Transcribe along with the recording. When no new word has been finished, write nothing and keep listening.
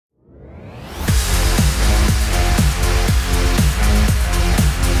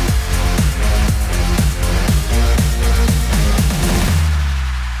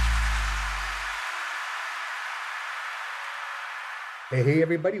Hey,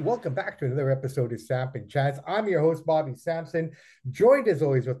 everybody, welcome back to another episode of Samp and Chance. I'm your host, Bobby Sampson, joined as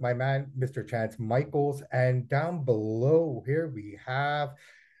always with my man, Mr. Chance Michaels. And down below here we have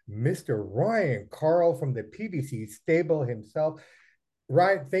Mr. Ryan Karl from the PBC stable himself.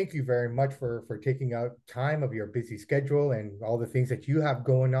 Ryan, thank you very much for taking out time of your busy schedule and all the things that you have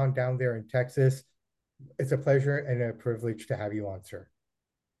going on down there in Texas. It's a pleasure and a privilege to have you on, sir.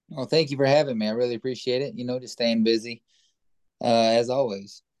 Well, thank you for having me. I really appreciate it. Just staying busy, as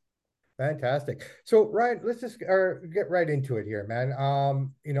always. Fantastic. So, Ryan, let's just get right into it here, man.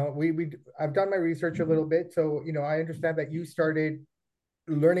 We I've done my research a little bit, so I understand that you started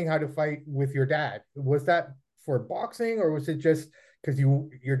learning how to fight with your dad. Was that for boxing, or was it just because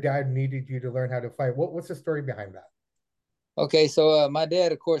your dad needed you to learn how to fight? What's the story behind that? Okay, so my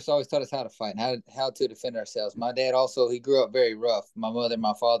dad, of course, always taught us how to fight and how to defend ourselves. My dad also he grew up very rough. My mother,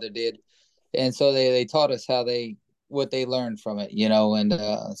 my father did, and so they taught us what they learned from it,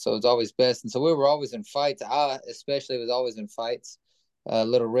 and so it's always best. And so we were always in fights. I especially was always in fights.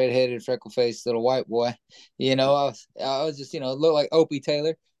 Little redheaded, freckle faced little white boy. I was just looked like Opie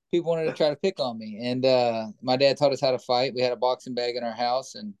Taylor. People wanted to try to pick on me, and my dad taught us how to fight. We had a boxing bag in our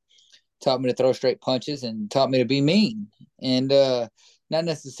house, and taught me to throw straight punches and taught me to be mean. And not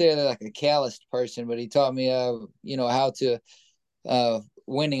necessarily like a calloused person, but he taught me, how to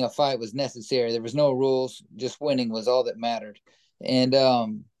winning a fight was necessary. There was no rules, just winning was all that mattered. And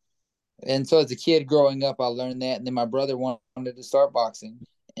and so as a kid growing up, I learned that. And then my brother wanted to start boxing,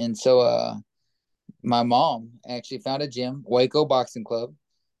 and so my mom actually found a gym, Waco Boxing Club,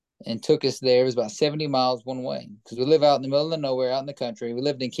 and took us there. It was about 70 miles one way because we live out in the middle of nowhere, out in the country. We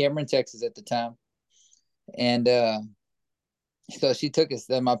lived in Cameron, Texas at the time, and so she took us.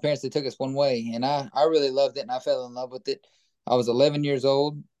 My parents they took us one way, and I really loved it, and I fell in love with it. I was 11 years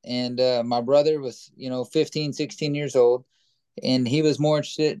old, and my brother was 15, 16 years old, and he was more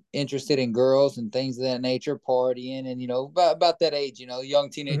interested in girls and things of that nature, partying, and about that age, young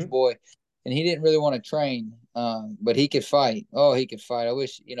teenage Hmm. boy, and he didn't really want to train, but he could fight. Oh, he could fight. I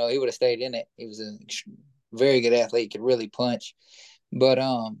wish he would have stayed in it. He was a very good athlete, could really punch, but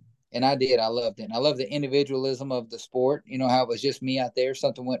and I did. I loved it. And I love the individualism of the sport. How it was just me out there. If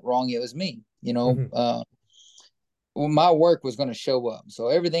something went wrong, it was me. Hmm. Well, my work was going to show up, so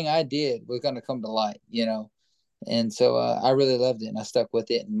everything I did was going to come to light. And so I really loved it, and I stuck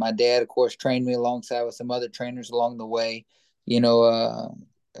with it. And my dad, of course, trained me alongside with some other trainers along the way. You know, uh,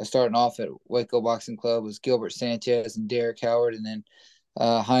 Starting off at Waco Boxing Club was Gilbert Sanchez and Derek Howard, and then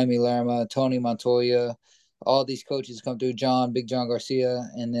Jaime Lerma, Tony Montoya, all these coaches come through. Big John Garcia,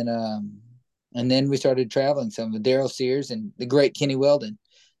 and then we started traveling some with Daryl Sears and the great Kenny Weldon.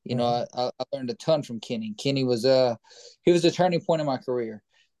 Wow. I learned a ton from Kenny. Kenny was he was a turning point in my career,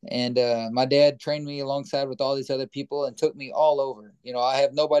 and my dad trained me alongside with all these other people and took me all over. I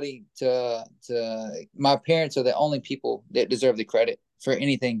have nobody to my parents are the only people that deserve the credit for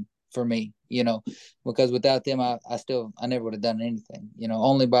anything for me, because without them I never would have done anything.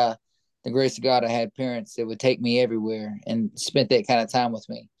 Only by the grace of God I had parents that would take me everywhere and spent that kind of time with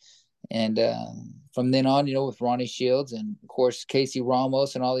me. And from then on, with Ronnie Shields and of course Casey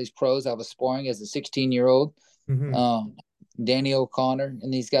Ramos and all these pros, I was sparring as a 16-year-old. Hmm. Um, Danny O'Connor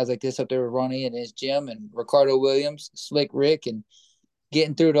and these guys like this up there with Ronnie and his gym and Ricardo Williams, Slick Rick, and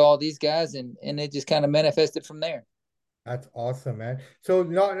getting through to all these guys, and it just kind of manifested from there. That's awesome, man. So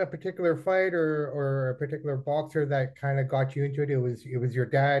not a particular fight or a particular boxer that kind of got you into it. It was your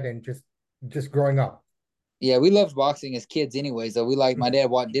dad and just growing up. Yeah, we loved boxing as kids, anyways. Though my dad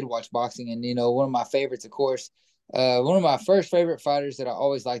did watch boxing, and one of my favorites, of course, one of my first favorite fighters that I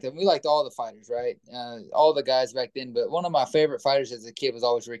always liked. And we liked all the fighters, right? All the guys back then. But one of my favorite fighters as a kid was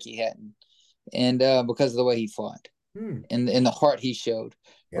always Ricky Hatton, and because of the way he fought Hmm. and the heart he showed,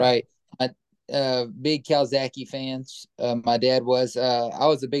 Yeah. right? I, Big Calzaghe fans. My dad was. I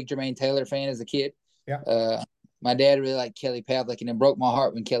was a big Jermaine Taylor fan as a kid. Yeah. Uh, my dad really liked Kelly Pavlik, and it broke my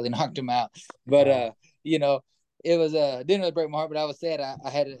heart when Kelly knocked him out. But Uh, you know, it was didn't really break my heart, but I was sad. I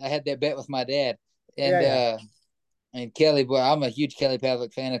had that bet with my dad, yeah, and yeah. Kelly, boy, I'm a huge Kelly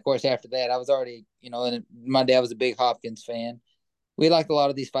Pavlik fan. Of course, after that, I was already, and my dad was a big Hopkins fan. We liked a lot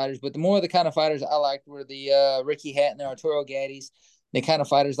of these fighters, but the more the kind of fighters I liked were the Ricky Hatton, the Arturo Gaddies, the kind of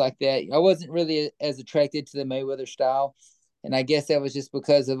fighters like that. I wasn't really as attracted to the Mayweather style, and I guess that was just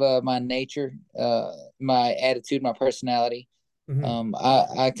because of my nature, my attitude, my personality. Hmm.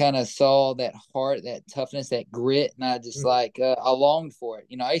 I kind of saw that heart, that toughness, that grit, and I just Hmm. I longed for it.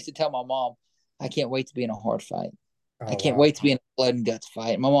 I used to tell my mom, I can't wait to be in a hard fight. I Oh, can't wow. wait to be in a blood and guts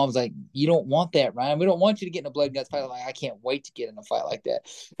fight. My mom's like, you don't want that, Ryan. We don't want you to get in a blood and guts fight. Like, I can't wait to get in a fight like that.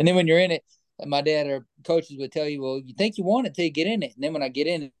 And then when you're in it, And my dad or coaches would tell you, well, you think you want it till you get in it. And then when I get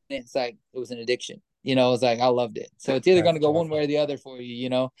in it, it's like it was an addiction. It's like I loved it. So it's either going That's to go one awesome. way or the other for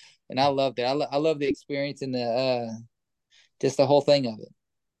you. And I loved it. I love the experience and the just the whole thing of it.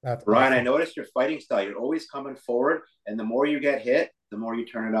 That's Ryan, I awesome. noticed your fighting style. You're always coming forward, and the more you get hit, the more you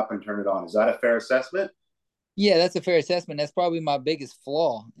turn it up and turn it on. Is that a fair assessment? Yeah, that's a fair assessment. That's probably my biggest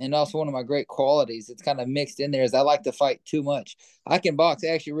flaw and also one of my great qualities. It's kind of mixed in there is I like to fight too much. I can box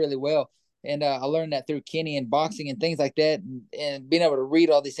actually really well. And I learned that through Kenny and boxing and things like that and being able to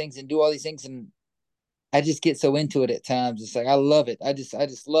read all these things and do all these things. And I just get so into it at times. It's like I love it. I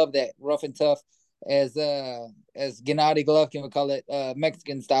just love that rough and tough as Gennady Golovkin would call it,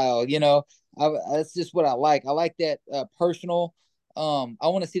 Mexican style. That's just what I like. I like that personal. I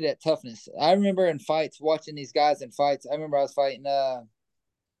want to see that toughness. I remember in fights watching these guys in fights. I remember I was fighting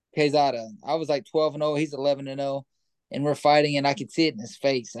Quezada. I was like 12-0. He's 11-0. And we're fighting, and I can see it in his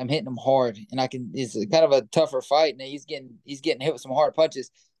face. I'm hitting him hard, and I can. It's kind of a tougher fight, and he's getting hit with some hard punches.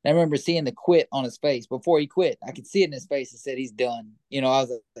 And I remember seeing the quit on his face before he quit. I could see it in his face and said he's done. I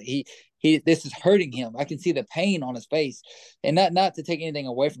was like, he this is hurting him. I can see the pain on his face, and not to take anything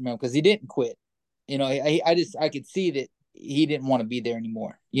away from him because he didn't quit. I could see that he didn't want to be there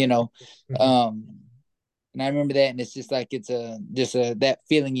anymore. And I remember that, and it's just like it's that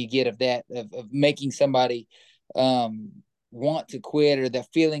feeling you get of that of making somebody want to quit, or the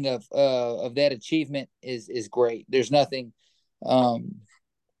feeling of that achievement is great. There's nothing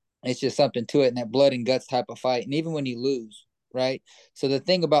it's just something to it, and that blood and guts type of fight. And even when you lose, right? So the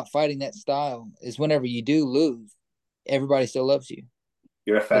thing about fighting that style is whenever you do lose, everybody still loves you.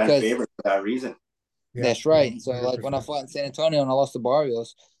 You're a fan Because favorite for that reason. Yeah, that's right. And so like when I 100%. fought in San Antonio and I lost to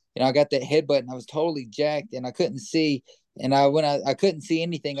Barrios, I got that headbutt and I was totally jacked and I couldn't see. And I couldn't see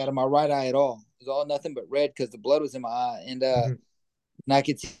anything out of my right eye at all. It was all nothing but red because the blood was in my eye. And I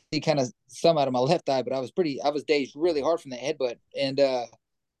could see kind of some out of my left eye, but I was dazed really hard from that headbutt. And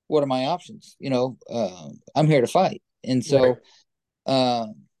what are my options? I'm here to fight. And so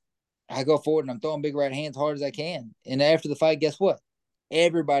I go forward and I'm throwing big right hands hard as I can. And after the fight, guess what?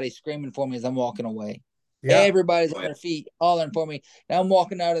 Everybody's screaming for me as I'm walking away. Yeah. Everybody's on their feet, hollering for me. And I'm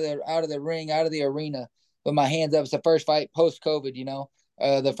walking out of the ring, out of the arena with my hands up. It's the first fight post-COVID,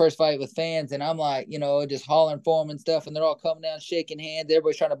 the first fight with fans. And I'm like, just hollering for them and stuff. And they're all coming down, shaking hands.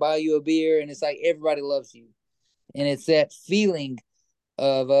 Everybody's trying to buy you a beer. And it's like everybody loves you. And it's that feeling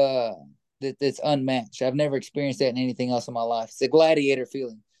of that's unmatched. I've never experienced that in anything else in my life. It's a gladiator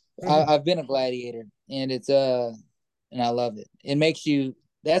feeling. I've been a gladiator, and it's and I love it. It makes you.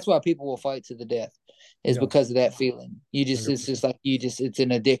 That's why people will fight to the death, is because of that feeling. It's just like it's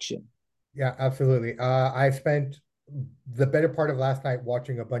an addiction. Yeah, absolutely. I spent the better part of last night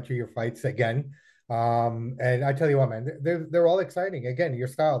watching a bunch of your fights again. And I tell you what, man, they're all exciting. Again, your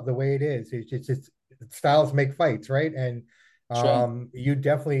style, the way it is, it's styles make fights, right? And Right. you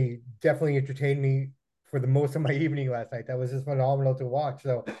definitely entertained me for the most of my evening last night. That was just phenomenal to watch.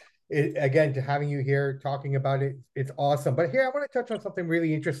 So again, to having you here talking about it, it's awesome. But here I want to touch on something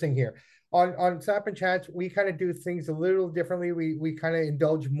really interesting here. On Sap and Chance, we kind of do things a little differently. We kind of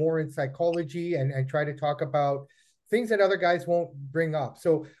indulge more in psychology and try to talk about things that other guys won't bring up.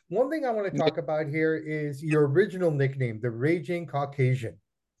 So one thing I want to talk about here is your original nickname, the Raging Caucasian.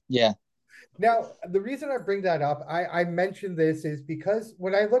 Yeah. Now, the reason I bring that up, I mentioned this is because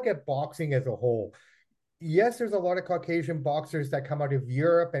when I look at boxing as a whole, yes, there's a lot of Caucasian boxers that come out of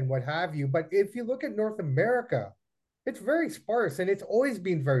Europe and what have you. But if you look at North America, it's very sparse and it's always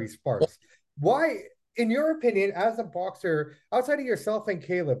been very sparse. Why, in your opinion, as a boxer, outside of yourself and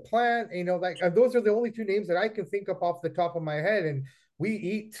Caleb Plant, those are the only two names that I can think of off the top of my head. And we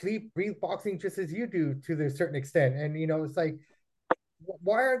eat, sleep, breathe boxing just as you do to a certain extent. And, it's like,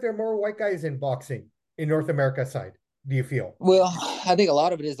 why aren't there more white guys in boxing in North America side, do you feel? Well, I think a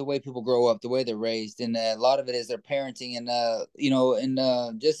lot of it is the way people grow up, the way they're raised, and a lot of it is their parenting, and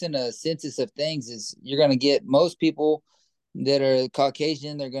just in a census of things is you're going to get most people that are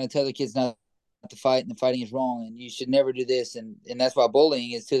Caucasian, they're going to tell their kids not to fight, and the fighting is wrong, and you should never do this, and that's why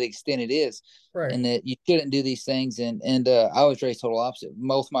bullying is to the extent it is, right? And that you shouldn't do these things, and I was raised total opposite.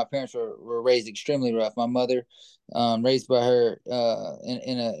 Both my parents were raised extremely rough. My mother, raised by her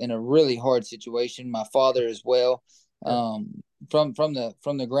in a really hard situation. My father as well, from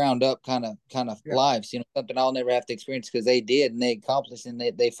the ground up kind of lives, something I'll never have to experience because they did and they accomplished and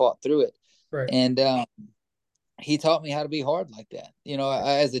they fought through it, right? And he taught me how to be hard like that.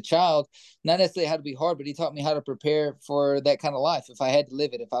 As a child, not necessarily how to be hard, but he taught me how to prepare for that kind of life. If I had to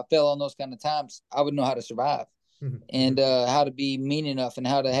live it, if I fell on those kind of times, I would know how to survive, and how to be mean enough and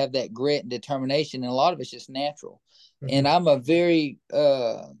how to have that grit and determination. And a lot of it's just natural. And I'm a very,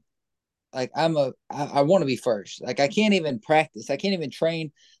 like I want to be first. Like I can't even practice. I can't even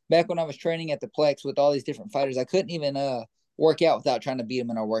train. Back when I was training at the Plex with all these different fighters, I couldn't even work out without trying to beat them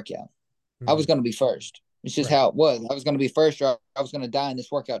in our workout. I was Mhm. going to be first. It's just Right. how it was. I was going to be first, or I was going to die in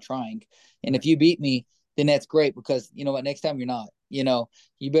this workout trying. And Right. if you beat me, then that's great, because you know what? Next time you're not. You know,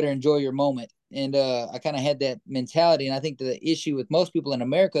 you better enjoy your moment. And I kind of had that mentality. And I think the issue with most people in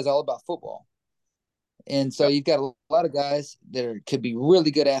America is all about football. And so Yep. you've got a lot of guys that could be really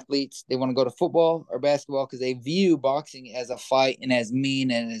good athletes. They want to go to football or basketball because they view boxing as a fight and as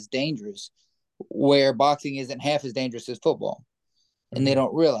mean and as dangerous, where boxing isn't half as dangerous as football. And they Mhm.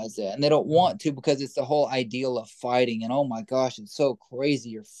 don't realize that. And they don't Mhm. want to, because it's the whole ideal of fighting. And oh my gosh, it's so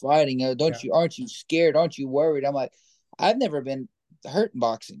crazy. You're fighting. Yeah. Aren't you scared? Aren't you worried? I'm like, I've never been hurt in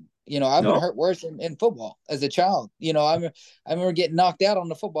boxing. You know, I've been No. hurt worse in football as a child. You know, I remember getting knocked out on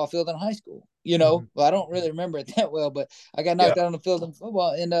the football field in high school. You know, Mhm. well, I don't Mhm. really remember it that well, but I got Yeah. knocked out on the field in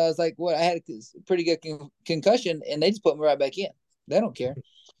football, and I was like, "What?" I had a pretty good concussion, and they just put me right back in. They don't care.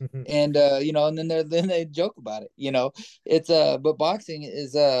 Mhm. And you know, and then they joke about it. You know, it's but boxing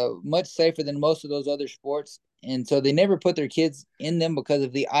is much safer than most of those other sports, and so they never put their kids in them because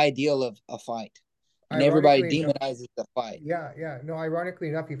of the ideal of a fight, and everybody Ironically enough, demonizes the fight. yeah, yeah. No, ironically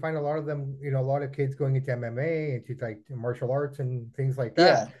enough, you find a lot of them, a lot of kids going into MMA, into like martial arts and things like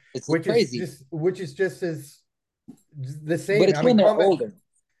Yeah, that, it's which is crazy, just as the but same. it's I mean, when they're combat, older.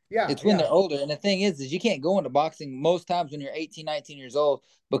 yeah, It's when yeah, they're older. And the thing is you can't go into boxing most times when you're 18, 19 years old,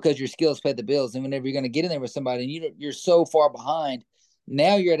 because your skills pay the bills. And whenever you're going to get in there with somebody and you're so far behind,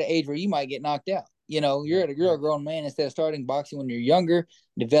 now you're at an age where you might get knocked out. You know, right, you're a right. grown man. Instead of starting boxing when you're younger,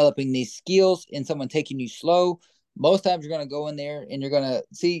 developing these skills, and someone taking you slow, most times you're going to go in there and you're going to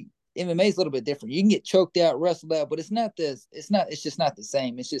see MMA is a little bit different. You can get choked out, wrestled out, but it's not this. It's just not the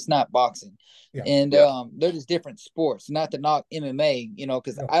same. It's just not boxing. Yeah, And Yeah. they're just different sports. Not to knock MMA, you know,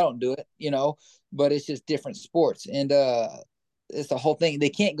 because no, I don't do it, you know, but it's just different sports. And it's the whole thing. They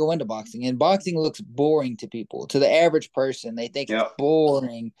can't go into boxing, and boxing looks boring to people. To the average person, they think it's Yeah.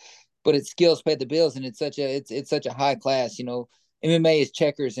 boring, but it's skills pay the bills, and it's such a high class. You know, MMA is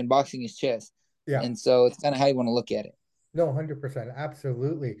checkers and boxing is chess, yeah, and so it's kind of how you want to look at it. no, 100%,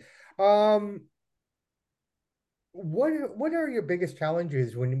 absolutely. Um, what are your biggest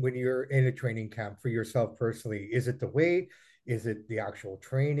challenges when you're in a training camp for yourself personally? Is it the weight? Is it the actual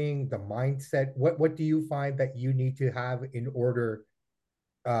training, the mindset? What do you find that you need to have in order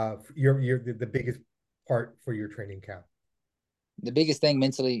your the biggest part for your training camp? The biggest thing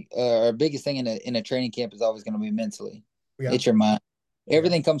mentally, or biggest thing in a training camp is always going to be mentally. Yeah, It's your mind. yeah.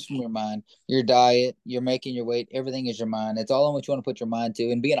 Everything comes from your mind. Your diet, you're making your weight, everything is your mind. It's all on what you want to put your mind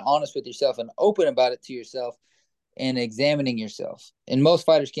to, and being honest with yourself and open about it to yourself, and examining yourself. And most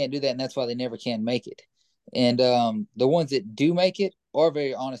fighters can't do that, and that's why they never can make it. And the ones that do make it are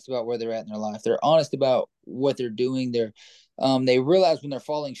very honest about where they're at in their life. They're honest about what they're doing. They realize when they're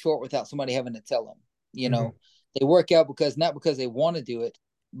falling short without somebody having to tell them. You Hmm. know, they work out because not because they want to do it,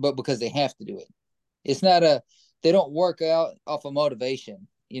 but because they have to do it. It's not a they don't work out off of motivation.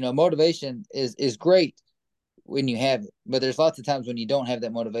 You know, motivation is great when you have it, but there's lots of times when you don't have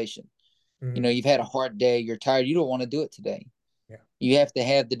that motivation. You know, Hmm. you've had a hard day, you're tired, you don't want to do it today. Yeah, You have to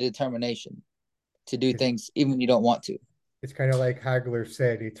have the determination to do it's things even when you don't want to. it's kind of like Hagler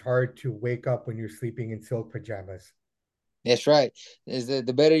said, it's hard to wake up when you're sleeping in silk pajamas. That's right. Is the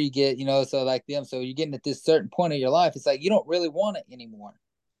better you get, you know, so like them, so you're getting at this certain point of your life, it's like you don't really want it anymore,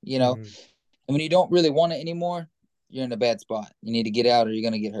 you know. Hmm. And when you don't really want it anymore, you're in a bad spot. You need to get out or you're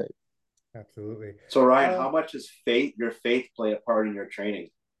gonna get hurt. Absolutely. So Ryan, how Um, much does your faith play a part in your training?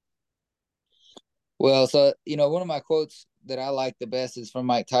 Well, so you know, one of my quotes that I like the best is from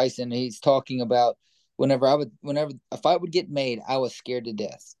Mike Tyson. He's talking about whenever a fight would get made, I was scared to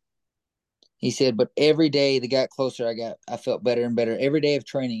death. He said, but every day that got closer, I felt better and better. Every day of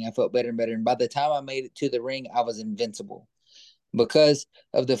training, I felt better and better. And by the time I made it to the ring, I was invincible because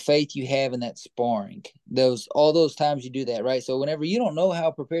of the faith you have in that sparring. Those all those times you do that, right? So whenever you don't know how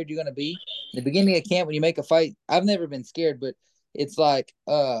prepared you're going to be, in the beginning of camp when you make a fight, I've never been scared, but it's like,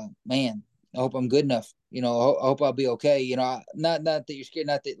 man, I hope I'm good enough. You know, I hope I'll be okay. You know, not that you're scared,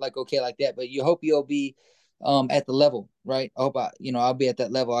 not that like okay like that, but you hope you'll be at the level, right? I hope I'll be at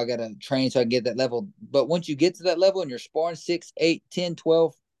that level. I gotta train so I can get that level. But once you get to that level and you're sparring 6, 8, 10,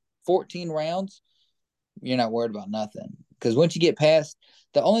 12, 14 rounds, you're not worried about nothing. Because once you get past,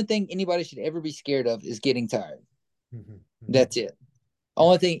 the only thing anybody should ever be scared of is getting tired. mhm, mhm. That's it. Yeah,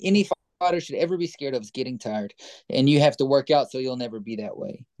 Only thing any fighter should ever be scared of is getting tired. And you have to work out so you'll never be that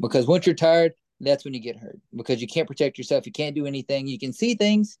way. Because once you're tired, that's when you get hurt. Because you can't protect yourself. You can't do anything. You can see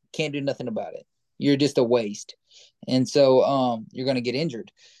things, can't do nothing about it. You're just a waste. And so you're gonna get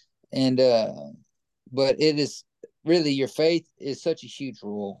injured. And but it is really, your faith is such a huge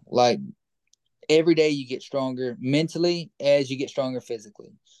rule. Like, every day you get stronger mentally as you get stronger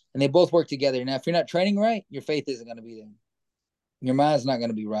physically, and they both work together. Now, if you're not training right, your faith isn't going to be there. Your mind's not going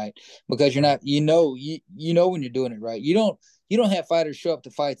to be right, because you're not, you know when you're doing it right. You don't have fighters show up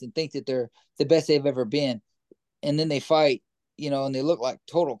to fights and think that they're the best they've ever been, and then they fight, and they look like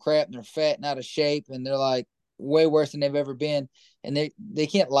total crap, and they're fat and out of shape, and they're like way worse than they've ever been. And they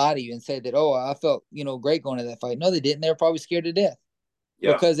can't lie to you and say that, oh, I felt, great going to that fight. No, they didn't. They were probably scared to death,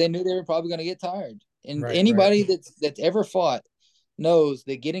 Yeah. because they knew they were probably going to get tired. And Right, right. anybody that's ever fought knows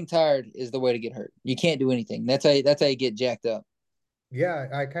that getting tired is the way to get hurt. You can't do anything. That's how you get jacked up. Yeah,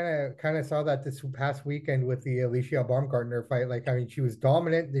 I kind of saw that this past weekend with the Alicia Baumgartner fight. Like, I mean, she was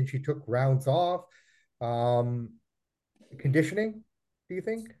dominant, then she took rounds off. Um, Conditioning, do you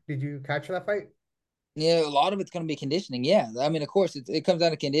think? Did you catch that fight? Yeah, a lot of it's going to be conditioning. Yeah, I mean, of course, it comes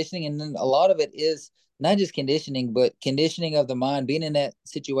down to conditioning, and then a lot of it is not just conditioning, but conditioning of the mind. Being in that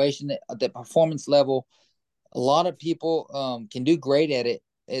situation at that performance level, a lot of people can do great at it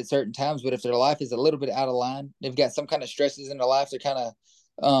at certain times, but if their life is a little bit out of line, they've got some kind of stresses in their life, they're kind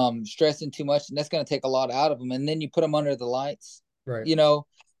of stressing too much, and that's going to take a lot out of them. And then you put them under the lights, Right.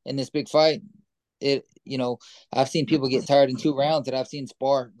 in this big fight. I've seen people get tired in 2 rounds that I've seen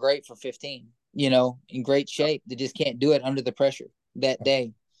spar great for 15, in great shape. They just can't do it under the pressure that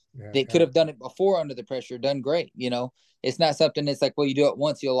day. Yeah, They could yeah. have done it before under the pressure, done great. It's not something that's like, well, you do it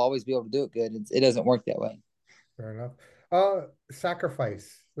once, you'll always be able to do it good. It doesn't work that way. Fair enough.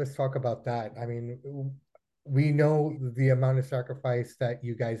 Sacrifice. Let's talk about that. I mean, we know the amount of sacrifice that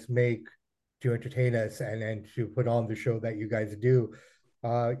you guys make to entertain us and to put on the show that you guys do.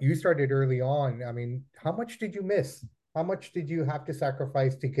 You started early on. I mean, how much did you miss? How much did you have to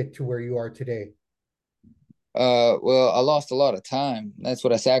sacrifice to get to where you are today? Well, I lost a lot of time. That's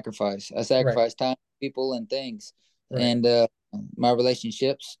what I sacrificed. I Right, sacrificed time, people, and things, right, and my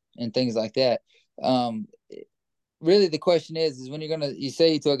relationships and things like that. Um, Really, the question is when you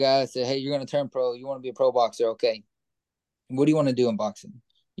say to a guy, say, hey, you're gonna turn pro. You want to be a pro boxer, okay? What do you want to do in boxing?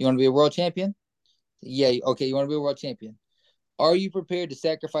 You want to be a world champion? Yeah, okay. You want to be a world champion? Are you prepared to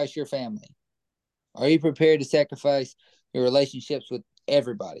sacrifice your family? Are you prepared to sacrifice your relationships with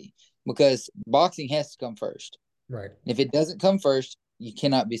everybody? Because boxing has to come first. right. If it doesn't come first, you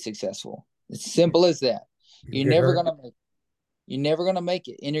cannot be successful. It's simple as that. You You're get never hurt. gonna make you're never gonna make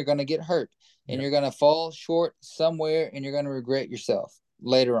it, and you're gonna get hurt, and Yeah, you're gonna fall short somewhere, and you're gonna regret yourself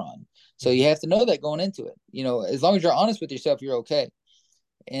later on. So yeah, you have to know that going into it. As long as you're honest with yourself, you're okay.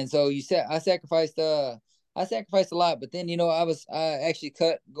 And so you said I sacrificed a lot, but then I actually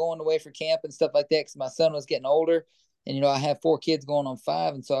cut going away for camp and stuff like that because my son was getting older, and I have 4 kids going on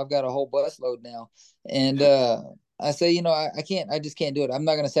 5, and so I've got a whole busload now. And I say, I just can't do it. I'm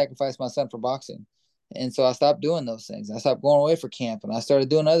not going to sacrifice my son for boxing. And so I stopped doing those things. I stopped going away for camp, and I started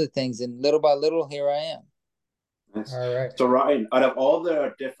doing other things. And little by little, here I am. Nice. all right. So Ryan, out of all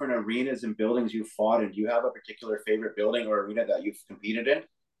the different arenas and buildings you fought in, do you have a particular favorite building or arena that you've competed in?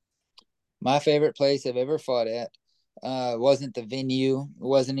 My favorite place I've ever fought at wasn't the venue. It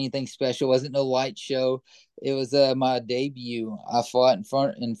wasn't anything special. It wasn't no light show. It was my debut. I fought in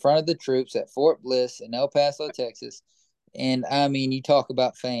front of the troops at Fort Bliss in El Paso, Texas. And I mean, you talk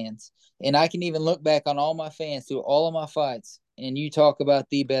about fans. And I can even look back on all my fans through all of my fights. And you talk about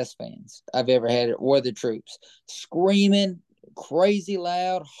the best fans I've ever had, or the troops screaming, crazy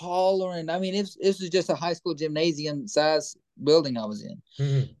loud, hollering. I mean, this was just a high school gymnasium size building I was in,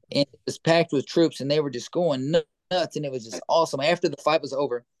 Mhm. and it was packed with troops, and they were just going nuts, and it was just awesome. After the fight was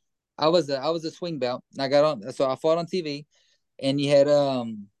over, I was a swing belt. And I got on, so I fought on TV, and you had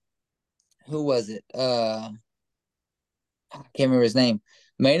who was it? I can't remember his name.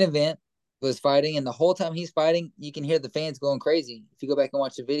 Main event was fighting, and the whole time he's fighting, you can hear the fans going crazy. If you go back and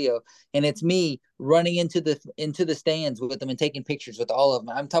watch the video, and it's me running into the stands with them and taking pictures with all of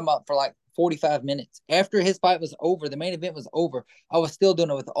them. I'm talking about for like 45 minutes after his fight was over. The main event was over. I was still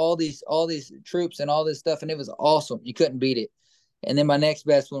doing it with all these troops and all this stuff, and it was awesome. You couldn't beat it. And then my next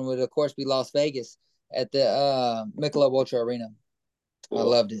best one would, of course, be Las Vegas at the Michelob Ultra Arena. I Cool.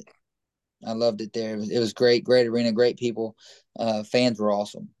 loved it. I loved it there. It was great, great arena, great people. Fans were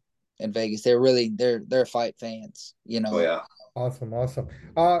awesome in Vegas. They're fight fans, Oh yeah. Awesome, awesome.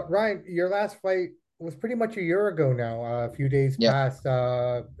 Ryan, your last fight was pretty much a year ago now. A few days Yeah. past,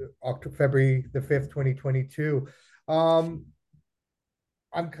 October, February the 5th, 2022. Um,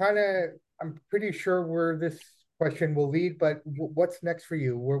 I'm pretty sure where this question will lead, but what's next for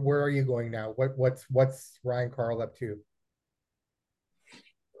you? Where are you going now? What's Ryan Karl up to?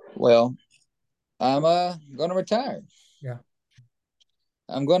 Well, I'm gonna retire. Yeah,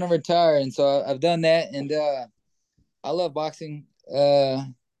 I'm going to retire. And so I've done that. And I love boxing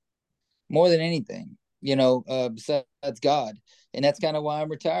more than anything, besides God. And that's kind of why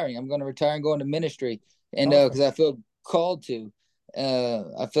I'm retiring. I'm going to retire and go into ministry. And because Awesome. I feel called to.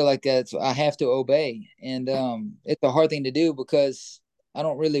 I feel like I have to obey. And it's a hard thing to do because I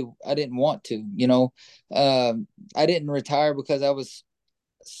didn't want to, I didn't retire because I was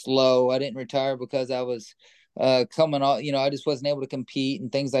slow. I didn't retire because I was coming off, I just wasn't able to compete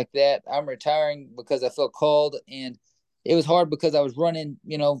and things like that. I'm retiring because I felt called, and it was hard because I was running,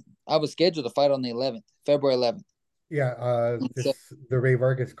 I was scheduled to fight on the 11th, February 11th. Yeah, So, the Ray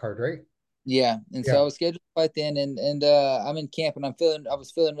Vargas card, right? yeah. And so Yeah. I was scheduled to fight then, and I'm in camp, and I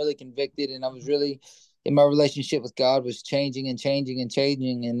was feeling really convicted, and I was really, in my relationship with God was changing and changing and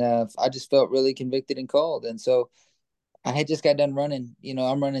changing. And I just felt really convicted and called. And so I had just got done running,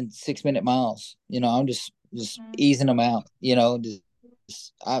 I'm running 6 minute miles, I'm just easing them out,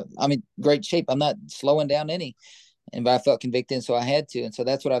 I'm in great shape. I'm not slowing down any, but I felt convicted. So I had to. And so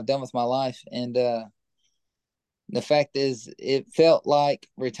that's what I've done with my life. And, the fact is it felt like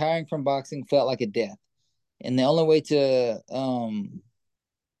retiring from boxing felt like a death. And the only way to,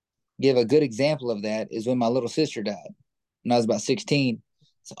 give a good example of that is when my little sister died when I was about 16.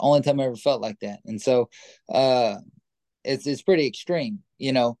 It's the only time I ever felt like that. And so, it's pretty extreme,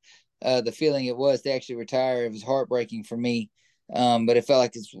 the feeling it was to actually retire. It was heartbreaking for me. But it felt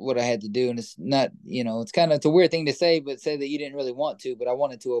like it's what I had to do. And it's not, it's a weird thing to say, but say that you didn't really want to, but I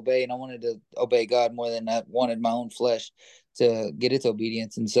wanted to obey, and I wanted to obey God more than I wanted my own flesh to get its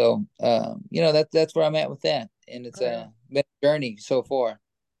obedience. And so, that's where I'm at with that. And it's been a journey so far.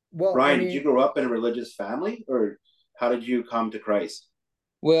 Well, I Ryan, did you mean, grow up in a religious family, or how did you come to Christ?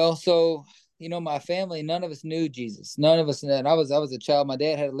 Well, so my family, none of us knew Jesus. None of us. And I was a child. My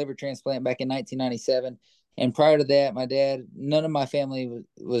dad had a liver transplant back in 1997, and prior to that, none of my family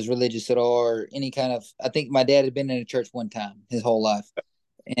was religious at all, or any kind of. I think my dad had been in a church one time his whole life,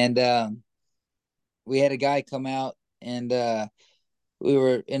 and we had a guy come out, and we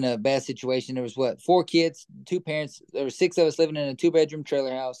were in a bad situation. There was four kids, two parents. There were six of us living in a 2-bedroom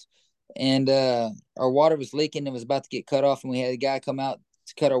trailer house, and our water was leaking and was about to get cut off. And we had a guy come out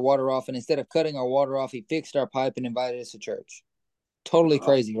to cut our water off. And instead of cutting our water off, he fixed our pipe and invited us to church. Totally Wow.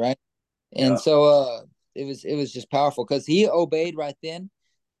 crazy, right? And Yeah. so it was just powerful because he obeyed right then.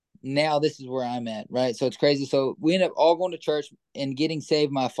 Now this is where I'm at, right? So it's crazy. So we ended up all going to church and getting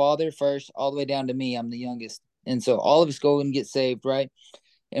saved. My father first, all the way down to me. I'm the youngest. And so all of us go and get saved, right?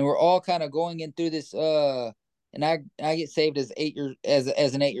 And we're all kind of going in through this and I get saved as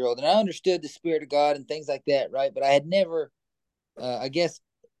as an 8-year-old, and I understood the spirit of God and things like that, right? But I had never I guess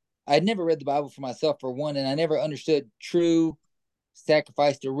I had never read the Bible for myself, for one, and I never understood true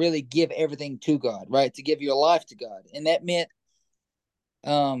sacrifice, to really give everything to God, right? To give your life to God. And that meant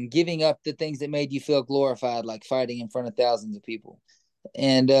giving up the things that made you feel glorified, like fighting in front of thousands of people.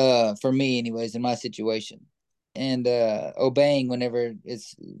 And for me anyways, in my situation, and obeying whenever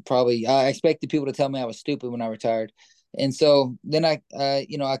it's probably, I expected people to tell me I was stupid when I retired. And so then I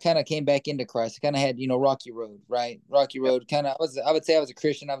kind of came back into Christ. I kind of had, rocky road, right? Rocky Yep. road. Kind of, I would say I was a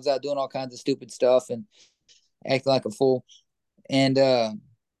Christian. I was out doing all kinds of stupid stuff and acting like a fool. And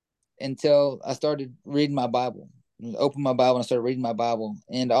until I started reading my Bible, opened my Bible and I started reading my Bible.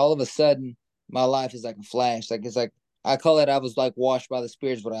 And all of a sudden, my life is like a flash. Like, it's like, I call it, I was like washed by the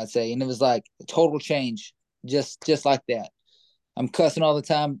Spirit, is what I'd say. And it was like a total change, just like that. I'm cussing all the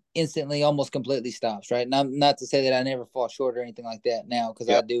time, instantly, almost completely stops, right? And I'm not to say that I never fall short or anything like that now, because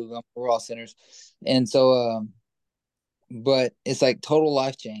I Yep. do. We're all sinners. And so, but it's like total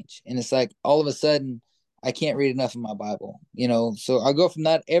life change. And it's like all of a sudden, I can't read enough of my Bible, So I go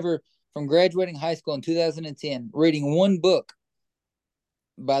from graduating high school in 2010, reading one book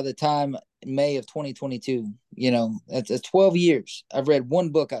by the time May of 2022, that's 12 years. I've read one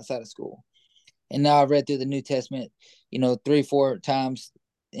book outside of school. And now I've read through the New Testament, 3-4 times.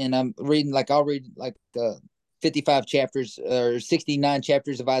 And I'm reading, like, I'll read like 55 chapters or 69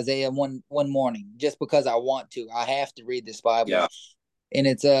 chapters of Isaiah one morning, just because I want to. I have to read this Bible. Yeah. And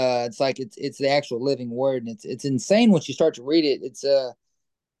it's like it's the actual living word, and it's insane once you start to read it.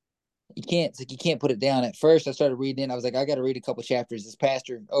 You can't put it down. At first I started reading it, I was like, I got to read a couple chapters. This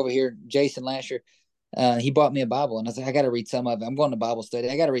pastor over here, Jason Lasher, he bought me a Bible, and I was like, I got to read some of it. I'm going to Bible study,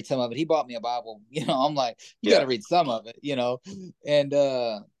 I got to read some of it. He bought me a Bible, I'm like, you got Yeah. to read some of it, and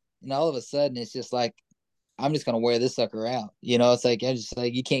all of a sudden it's just like, I'm just gonna wear this sucker out. It's like, I just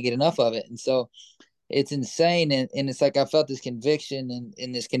like, you can't get enough of it. And so it's insane. And it's like, I felt this conviction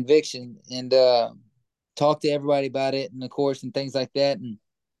and this conviction, and talked to everybody about it, and of course, and things like that. And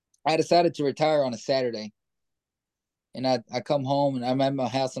I decided to retire on a Saturday. And I come home and I'm at my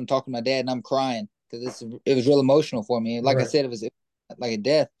house. I'm talking to my dad and I'm crying because it was real emotional for me. Like I Right. said, it was like a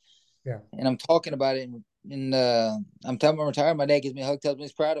death. Yeah. And I'm talking about it, and I'm telling him I'm retired. My dad gives me a hug, tells me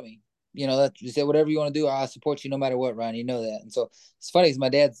he's proud of me. You know, that he said, whatever you want to do, I'll support you no matter what, Ryan. You know that. And so it's funny because my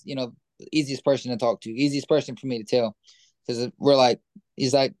dad's, the easiest person to talk to, easiest person for me to tell, because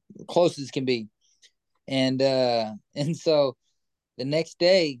he's like close as can be. And so the next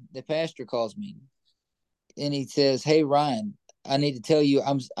day, the pastor calls me and he says, "Hey Ryan, I need to tell you,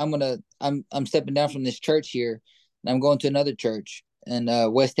 I'm stepping down from this church here, and I'm going to another church in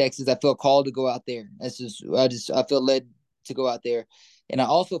West Texas. I feel called to go out there. I feel led to go out there, and I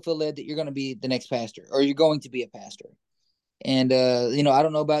also feel led that you're going to be the next pastor, or you're going to be a pastor. And I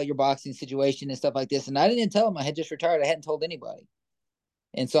don't know about your boxing situation and stuff like this. And I didn't tell him I had just retired. I hadn't told anybody,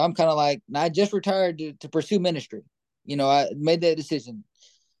 and so I'm kind of like, I just retired to pursue ministry. I made that decision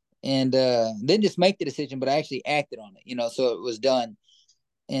and didn't just make the decision, but I actually acted on it, so it was done.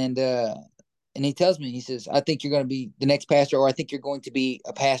 And and he tells me, he says, I think you're going to be the next pastor, or I think you're going to be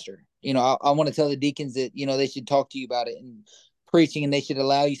a pastor. I want to tell the deacons that, they should talk to you about it and preaching, and they should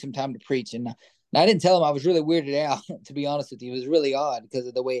allow you some time to preach. And I didn't tell him. I was really weirded out, to be honest with you. It was really odd because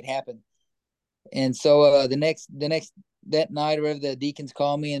of the way it happened. And so that night, or whatever, the deacons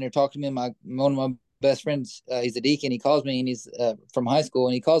call me and they're talking to me. One of my best friends, he's a deacon. He calls me and he's from high school,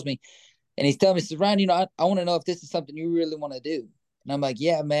 and he calls me and he's telling me, he says, Ryan, I want to know if this is something you really want to do. And I'm like,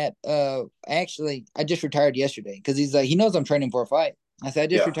 yeah, Matt, actually, I just retired yesterday, because he's like, he knows I'm training for a fight. I said, I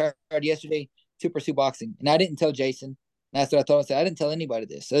just retired yesterday to pursue boxing. And I didn't tell Jason. And that's what I told him. I said, I didn't tell anybody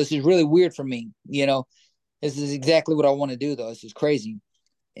this. So this is really weird for me. This is exactly what I want to do, though. This is crazy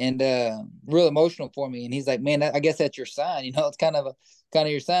and real emotional for me. And he's like, man, I guess that's your sign. It's kind of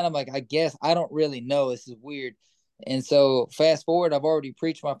your sign. I'm like, I guess I don't really know. This is weird. And so fast forward, I've already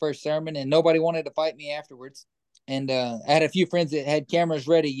preached my first sermon, and nobody wanted to fight me afterwards. And I had a few friends that had cameras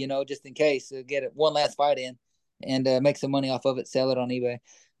ready, just in case, to get one last fight in and make some money off of it, sell it on eBay.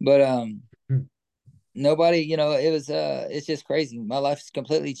 But nobody, it's just crazy. My life's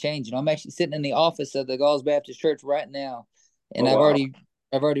completely changed. I'm actually sitting in the office of the Gauls Baptist Church right now, and Oh, wow.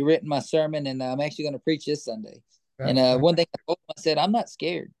 I've already written my sermon, and I'm actually going to preach this Sunday. That's And one thing I said, I'm not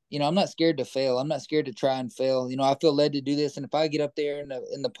scared. I'm not scared to fail. I'm not scared to try and fail. I feel led to do this. And if I get up there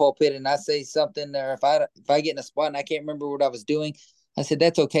in the pulpit and I say something, or if I get in a spot and I can't remember what I was doing, I said,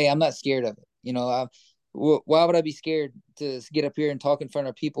 that's okay. I'm not scared of it. Why would I be scared to get up here and talk in front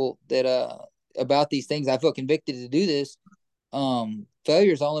of people that about these things? I feel convicted to do this.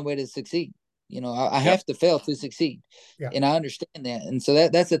 Failure is the only way to succeed. I have to fail to succeed. Yeah. And I understand that. And so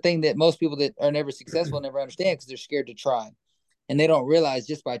that's the thing that most people that are never successful never understand, because they're scared to try. And they don't realize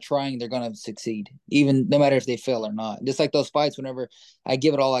just by trying, they're going to succeed, even no matter if they fail or not. Just like those fights, whenever I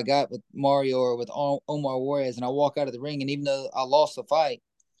give it all I got with Mario or with Omar Juarez, and I walk out of the ring, and even though I lost the fight,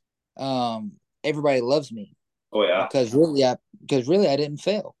 everybody loves me. Oh, yeah. Because really I didn't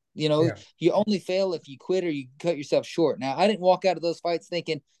fail. You only fail if you quit or you cut yourself short. Now, I didn't walk out of those fights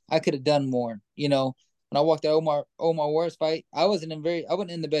thinking I could have done more. When I walked out Omar Juarez fight, I wasn't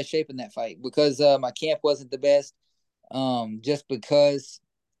in the best shape in that fight, because my camp wasn't the best, just because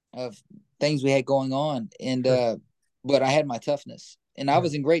of things we had going on. And but I had my toughness, and I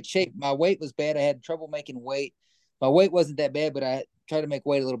was in great shape. My weight was bad. I had trouble making weight. My weight wasn't that bad, but I tried to make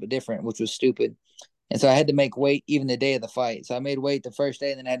weight a little bit different, which was stupid. And so I had to make weight even the day of the fight. So I made weight the first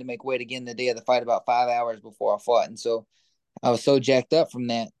day, and then I had to make weight again the day of the fight, about 5 hours before I fought. And so I was so jacked up from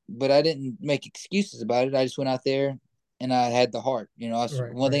that, but I didn't make excuses about it. I just went out there and I had the heart.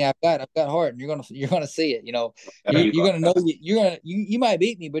 One thing I've got heart, and you're gonna see it. You're gonna know you might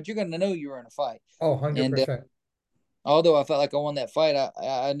beat me, but you're gonna know you were in a fight. Oh, And 100%. although I felt like I won that fight,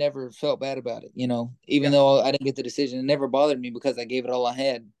 I never felt bad about it. Even though I didn't get the decision, it never bothered me because I gave it all I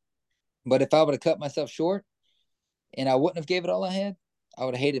had. But if I would have cut myself short and I wouldn't have gave it all I had, I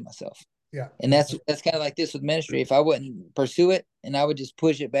would have hated myself. Yeah. And that's kind of like this with ministry. If I wouldn't pursue it and I would just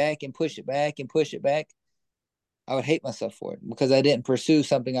push it back and push it back and push it back, I would hate myself for it, because I didn't pursue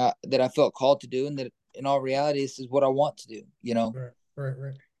something that I felt called to do, and that in all reality, this is what I want to do.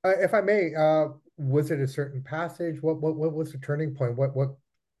 Right. If I may, was it a certain passage? What was the turning point? What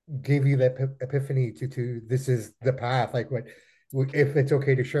gave you that epiphany to this is the path? Like, what, if it's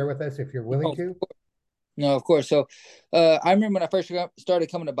okay to share with us, if you're willing to? No, of course. So I remember when I first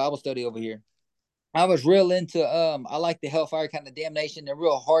started coming to Bible study over here, I was real into I like the hellfire kind of damnation, the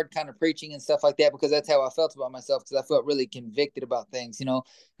real hard kind of preaching and stuff like that, because that's how I felt about myself, because I felt really convicted about things, and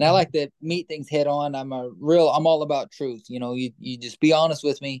I like to meet things head on. I'm all about truth. You just be honest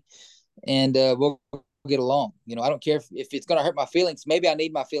with me, and we'll get along. I don't care if it's going to hurt my feelings. Maybe I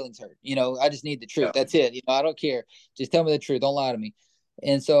need my feelings hurt. I just need the truth. Yeah. That's it. I don't care. Just tell me the truth. Don't lie to me.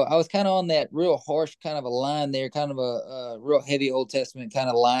 And so I was kind of on that real harsh kind of a line there, kind of a real heavy Old Testament kind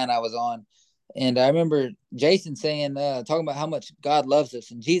of line I was on. And I remember Jason saying, talking about how much God loves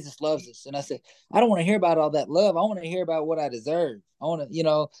us and Jesus loves us. And I said, I don't want to hear about all that love. I want to hear about what I deserve. I want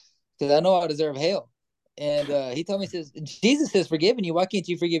to, because I know I deserve hell. And he told me, he says, Jesus has forgiven you. Why can't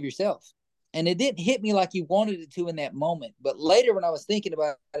you forgive yourself? And it didn't hit me like he wanted it to in that moment. But later when I was thinking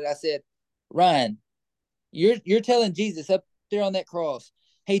about it, I said, Ryan, you're telling Jesus up there on that cross,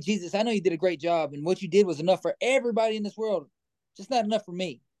 hey, Jesus, I know you did a great job. And what you did was enough for everybody in this world. Just not enough for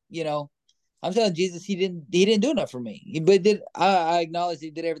me. I'm telling Jesus he didn't do enough for me. But I acknowledge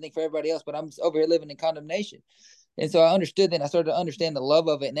he did everything for everybody else, but I'm over here living in condemnation. And so I understood that, and I started to understand the love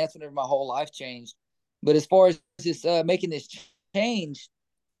of it, and that's whenever my whole life changed. But as far as just making this change,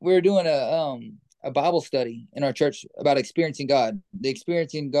 we were doing a Bible study in our church about experiencing God. The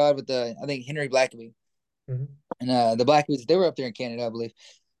experiencing God with I think Henry Blackaby. Mm-hmm. And the Blackaby's, they were up there in Canada, I believe.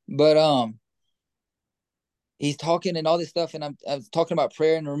 But he's talking and all this stuff, and I was talking about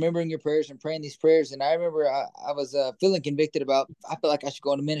prayer and remembering your prayers and praying these prayers. And I remember I was feeling convicted I felt like I should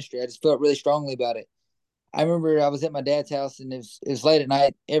go into ministry. I just felt really strongly about it. I remember I was at my dad's house, and it was late at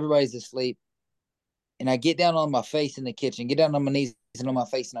night. Everybody's asleep. And I get down on my face in the kitchen, get down on my knees and on my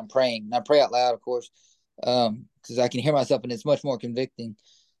face, and I'm praying. And I pray out loud, of course, because I can hear myself, and it's much more convicting.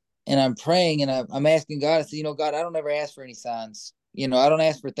 And I'm praying, and I'm asking God. I said, God, I don't ever ask for any signs. I don't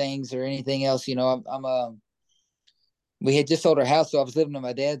ask for things or anything else. We had just sold our house, so I was living at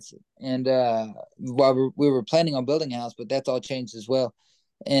my dad's, and while we were planning on building a house, but that's all changed as well.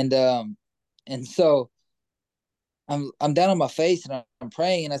 And so I'm down on my face and I'm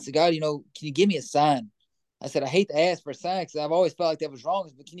praying, and I said, God, can you give me a sign? I said, I hate to ask for a sign because I've always felt like that was wrong,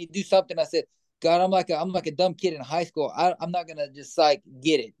 but can you do something? I said, God, I'm like a dumb kid in high school. I'm not gonna just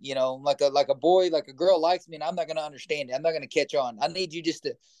get it, like a boy, like a girl likes me, and I'm not gonna understand it. I'm not gonna catch on. I need you just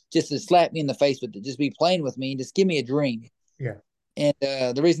to slap me in the face with it, just be playing with me, and just give me a dream. Yeah. And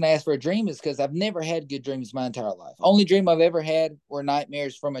the reason I asked for a dream is because I've never had good dreams my entire life. Only dream I've ever had were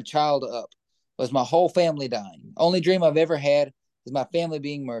nightmares from a child up. Was my whole family dying. Only dream I've ever had is my family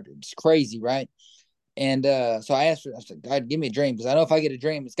being murdered. It's crazy, right? And so I said, God, give me a dream, because I know if I get a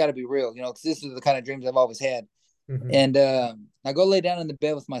dream, it's got to be real, because this is the kind of dreams I've always had. Mm-hmm. And I go lay down in the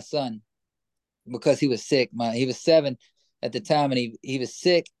bed with my son because he was sick. He was 7 at the time, and he was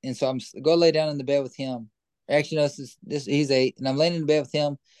sick, and so go lay down in the bed with him. Actually, no, he's 8, and I'm laying in the bed with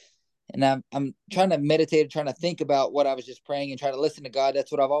him, and I'm trying to meditate, trying to think about what I was just praying and try to listen to God.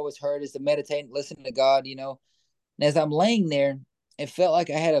 That's what I've always heard, is to meditate and listen to God, And as I'm laying there, it felt like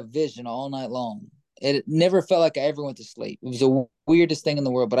I had a vision all night long. It never felt like I ever went to sleep. It was the weirdest thing in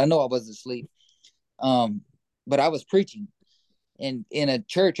the world, but I know I wasn't asleep. But I was preaching in a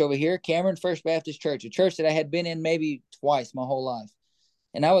church over here, Cameron First Baptist Church, a church that I had been in maybe twice my whole life.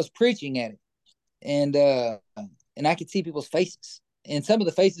 And I was preaching at it. And I could see people's faces. And some of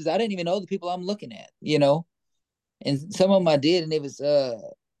the faces, I didn't even know the people I'm looking at, And some of them I did, and it was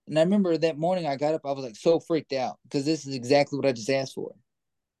and I remember that morning I got up, I was like so freaked out, because this is exactly what I just asked for.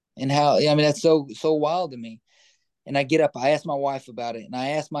 And that's so wild to me. And I get up, I asked my wife about it, and I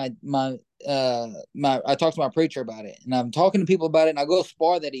asked I talked to my preacher about it, and I'm talking to people about it, and I go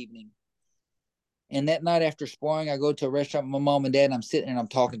spar that evening. And that night after sparring, I go to a restaurant with my mom and dad, and I'm sitting and I'm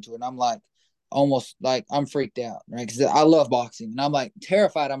talking to her, and I'm like, almost like I'm freaked out, right? Because I love boxing, and I'm like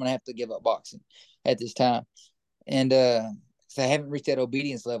terrified I'm gonna have to give up boxing at this time. And because I haven't reached that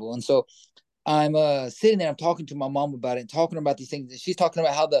obedience level. And so I'm sitting there, I'm talking to my mom about it, and talking about these things, and she's talking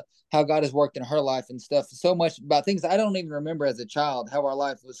about how God has worked in her life and stuff, so much about things I don't even remember as a child, how our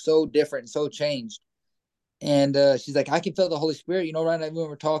life was so different and so changed. And she's like, I can feel the Holy Spirit, right now when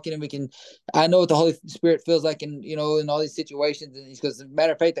we're talking, and I know what the Holy Spirit feels like in all these situations. And because, as a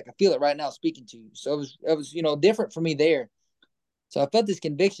matter of fact, I can feel it right now speaking to you. So it was different for me there. So I felt this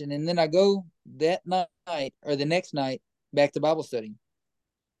conviction, and then I go that night or the next night back to Bible study.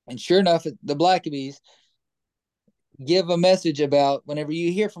 And sure enough, the Blackabys give a message about whenever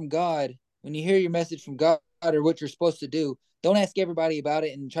you hear from God, when you hear your message from God or what you're supposed to do, don't ask everybody about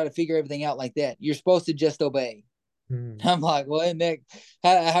it and try to figure everything out like that. You're supposed to just obey. I'm like, well, Nick,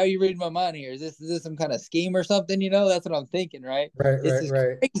 how are you reading my mind here? Is this some kind of scheme or something? That's what I'm thinking, right? Right.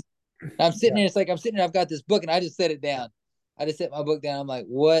 Crazy. I'm sitting there. It's like I'm sitting there. I've got this book, and I just set it down. I just set my book down. I'm like,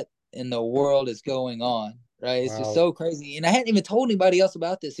 what in the world is going on? Right? It's just so crazy. And I hadn't even told anybody else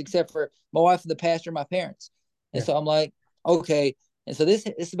about this except for my wife and the pastor and my parents. And so I'm like, okay. And so this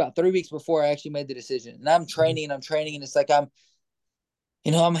is about 3 weeks before I actually made the decision. And I'm training, and it's like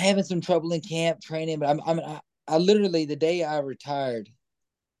I'm having some trouble in camp training, but I literally, the day I retired,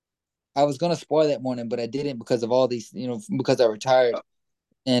 I was gonna spar that morning, but I didn't because of all these, because I retired.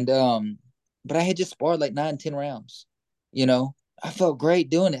 And but I had just sparred like 9, 10 rounds. I felt great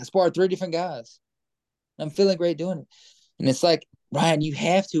doing it. I sparred 3 different guys. I'm feeling great doing it. And it's like, Ryan, you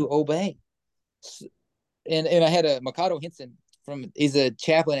have to obey. And I had a Mikado Henson he's a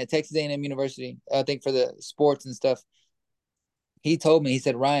chaplain at Texas A&M University, I think for the sports and stuff. He told me, he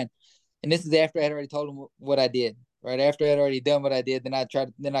said, Ryan, and this is after I had already told him what I did. Right after I had already done what I did, then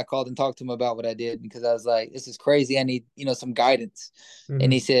I called and talked to him about what I did, because I was like, this is crazy. I need, some guidance. Mm-hmm.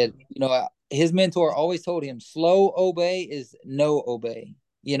 And he said, his mentor always told him, slow obey is no obey.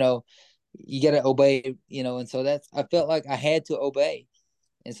 You got to obey, and so I felt like I had to obey.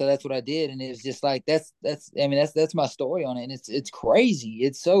 And so that's what I did. And it was just like, that's my story on it. And it's crazy.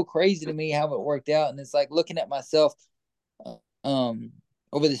 It's so crazy to me how it worked out. And it's like looking at myself,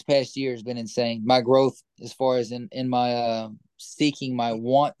 over this past year has been insane. My growth as far as in my seeking my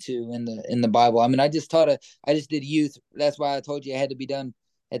want to in the Bible. I mean, I just did youth. That's why I told you I had to be done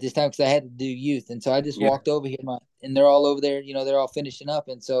at this time, because I had to do youth. And so I just walked over here, and they're all over there, they're all finishing up.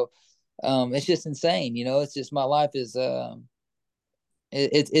 And so it's just insane. It's just, my life is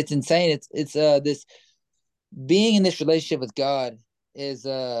it's insane. It's this being in this relationship with God is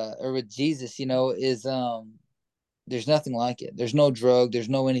or with Jesus, is there's nothing like it. There's no drug. There's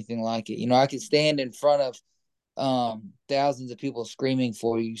no anything like it. I could stand in front of thousands of people screaming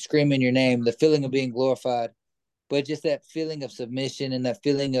for you, screaming your name, the feeling of being glorified, but just that feeling of submission and that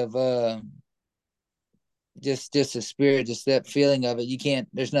feeling of just a spirit, just that feeling of it. You can't.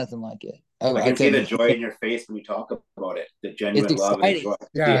 There's nothing like it. I can see the joy in your face when you talk about it, the genuine love and the joy.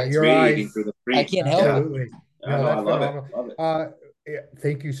 Yeah, it's your radiating eyes. through the I screen. can't help Absolutely. it. No, that's I love phenomenal. it. Love it.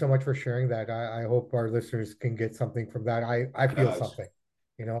 Thank you so much for sharing that. I hope our listeners can get something from that. I feel something.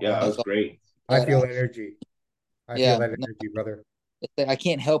 Yeah, that's great. I feel energy. I feel that energy, brother. I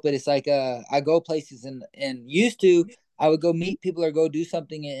can't help it. It's like I go places and used to, I would go meet people or go do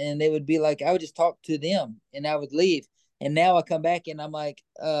something, and they would be like, I would just talk to them and I would leave. And now I come back and I'm like,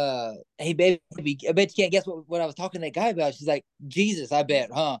 hey baby, I bet you can't guess what I was talking to that guy about. She's like, Jesus, I bet,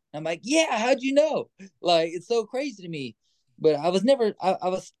 huh? I'm like, yeah, how'd you know? Like, it's so crazy to me. But I was never, I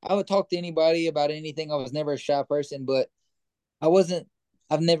would talk to anybody about anything. I was never a shy person, but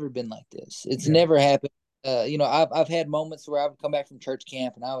I've never been like this. It's never happened. I've had moments where I would come back from church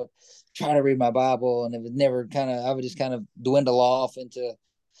camp and I would try to read my Bible, and it was never I would just kind of dwindle off into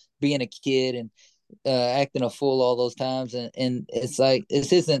being a kid and acting a fool all those times. And it's like,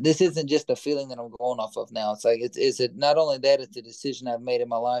 this isn't just a feeling that I'm going off of now. It's like, it's not only that, it's a decision I've made in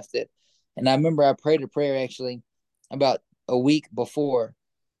my life and I remember I prayed a prayer actually about a week before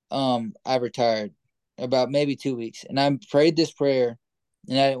I retired, about maybe 2 weeks, and I prayed this prayer.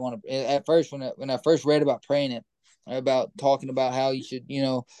 And I didn't want to, at first, when I first read about praying it, about talking about how you should,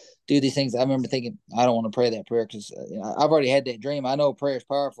 do these things, I remember thinking, I don't want to pray that prayer, because I've already had that dream. I know prayer is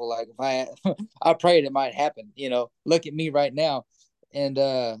powerful. Like, if I prayed, it might happen. Look at me right now. And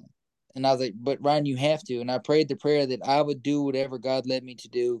I was like, but Ryan, you have to. And I prayed the prayer that I would do whatever God led me to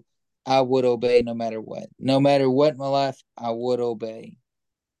do. I would obey no matter what. No matter what in my life, I would obey.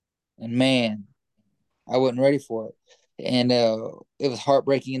 And man, I wasn't ready for it. And it was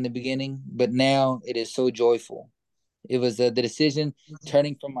heartbreaking in the beginning, but now it is so joyful. It was the decision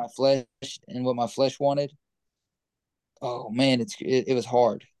turning from my flesh and what my flesh wanted. Oh man, it was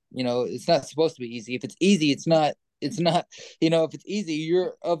hard. It's not supposed to be easy. If it's easy, it's not. It's not. If it's easy,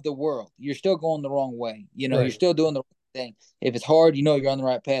 you're of the world. You're still going the wrong way. You're still doing the wrong thing. If it's hard, you're on the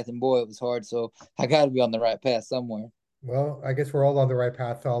right path. And boy, it was hard. So I got to be on the right path somewhere. Well, I guess we're all on the right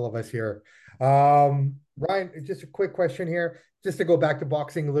path, all of us here. Ryan, just a quick question here, just to go back to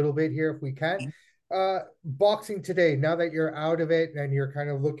boxing a little bit here, if we can. Boxing today, now that you're out of it and you're kind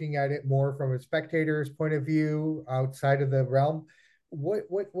of looking at it more from a spectator's point of view, outside of the realm,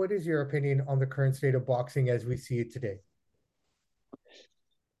 what is your opinion on the current state of boxing as we see it today?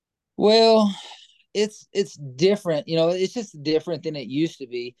 Well, it's different. It's just different than it used to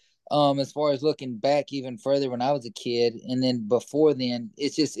be. As far as looking back even further when I was a kid, and then before then,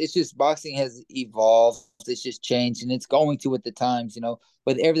 it's just boxing has evolved. It's just changed, and it's going to with the times.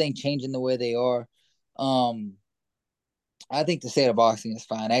 With everything changing the way they are. I think the state of boxing is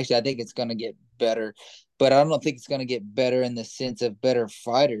fine. Actually, I think it's going to get better, but I don't think it's going to get better in the sense of better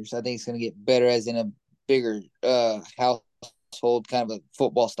fighters. I think it's going to get better as in a bigger household, kind of a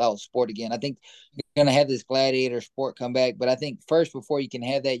football style sport again. I think you're going to have this gladiator sport come back, but I think first, before you can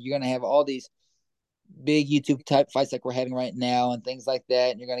have that, you're going to have all these big YouTube type fights like we're having right now and things like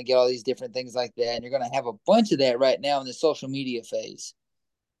that. And you're going to get all these different things like that. And you're going to have a bunch of that right now in the social media phase.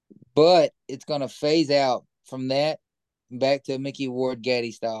 but it's going to phase out from that back to Mickey Ward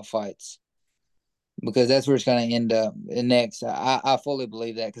Gaddy style fights, because that's where it's going to end up next. I fully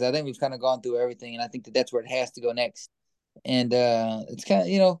believe that, because I think we've kind of gone through everything, and I think that that's where it has to go next. And it's kind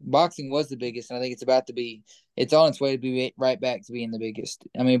of, boxing was the biggest, and I think it's on its way to be right back to being the biggest.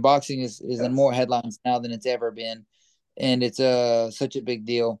 I mean, boxing is in more headlines now than it's ever been, and it's such a big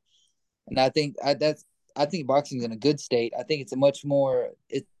deal. And I think boxing's in a good state. I think it's a much more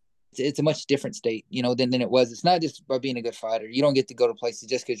it's a much different state, than it was. It's not just by being a good fighter. You don't get to go to places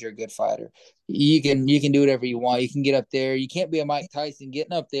just because you're a good fighter. You can do whatever you want. You can get up there. You can't be a Mike Tyson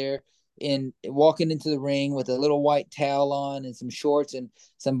getting up there and walking into the ring with a little white towel on and some shorts and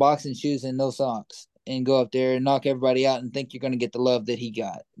some boxing shoes and no socks, and go up there and knock everybody out and think you're going to get the love that he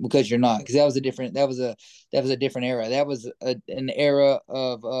got, because you're not. Because that was a different era. That was an era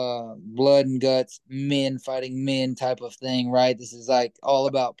of blood and guts, men fighting men type of thing, right? This is like all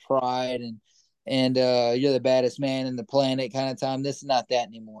about pride and you're the baddest man in the planet kind of time. This is not that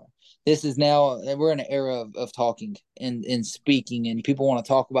anymore. This is now, we're in an era of talking and speaking, and people want to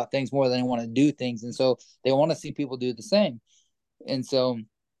talk about things more than they want to do things, and so they want to see people do the same. And so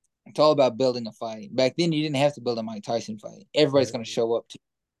it's all about building a fight. Back then, you didn't have to build a Mike Tyson fight. Everybody's going to show up to it.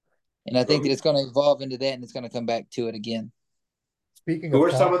 And I think that it's going to evolve into that, and it's going to come back to it again. Speaking Who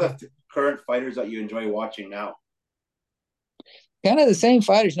of are some of the current fighters that you enjoy watching now? Kind of the same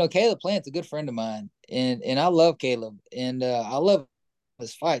fighters. Caleb Plant's a good friend of mine, and I love Caleb, and I love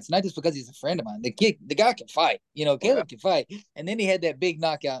his fights, not just because he's a friend of mine. The guy can fight. Caleb can fight, and then he had that big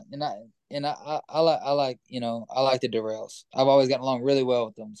knockout, and I like the Durrells. I've always gotten along really well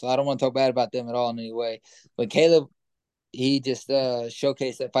with them, so I don't want to talk bad about them at all in any way. But Caleb, he just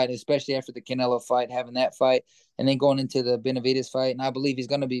showcased that fight, especially after the Canelo fight, having that fight, and then going into the Benavidez fight, and I believe he's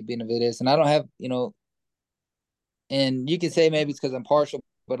going to beat Benavidez. And I don't have, and you can say maybe it's because I'm partial,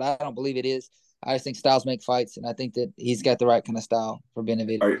 but I don't believe it is. I just think styles make fights, and I think that he's got the right kind of style for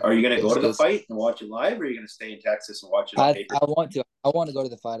Benavidez. Are you going to go to the fight and watch it live, or are you going to stay in Texas and watch it on paper? I want to. I want to go to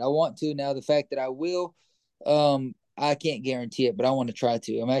the fight. I want to. Now, the fact that I will, I can't guarantee it, but I want to try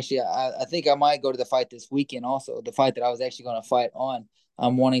to. I think I might go to the fight this weekend also. The fight that I was actually going to fight on,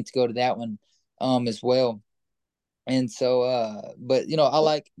 I'm wanting to go to that one as well. And so, but I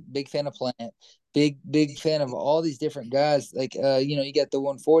like, big fan of Plant, big fan of all these different guys. Like, you got the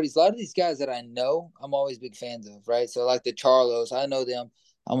 140s. A lot of these guys that I know, I'm always big fans of, right? So like the Charlos, I know them.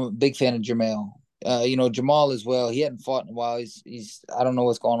 I'm a big fan of Jamel. Jamal as well. He hadn't fought in a while. He's I don't know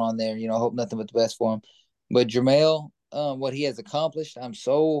what's going on there. I hope nothing but the best for him. But Jamel, what he has accomplished, I'm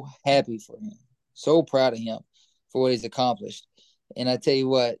so happy for him. So proud of him for what he's accomplished. And I tell you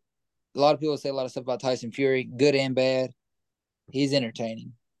what, a lot of people say a lot of stuff about Tyson Fury, good and bad. He's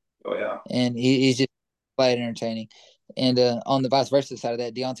entertaining. Oh, yeah. And he's just quite entertaining. And on the vice versa side of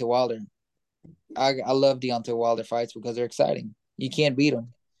that, Deontay Wilder, I love Deontay Wilder fights because they're exciting. You can't beat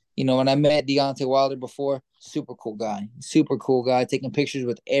them. When I met Deontay Wilder before, super cool guy, taking pictures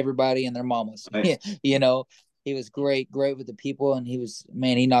with everybody and their mamas. Nice. He was great with the people, and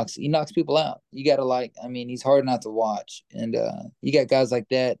he knocks people out. You got to he's hard not to watch. And you got guys like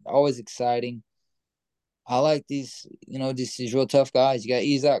that, always exciting. I like these real tough guys. You got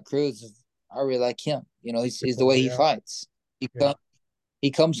Isaac Cruz. I really like him. He's the way he fights. He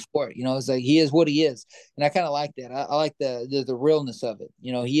comes for it. It's like he is what he is, and I kind of like that. I like the realness of it.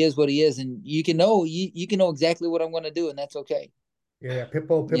 He is what he is, and you can know exactly what I'm going to do, and that's okay. Yeah.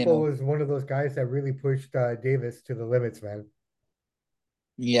 Pitbull was one of those guys that really pushed Davis to the limits, man.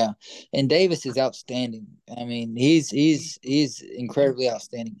 Yeah, and Davis is outstanding. I mean, he's incredibly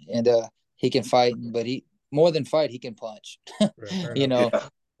outstanding, and he can fight, but he more than fight, he can punch.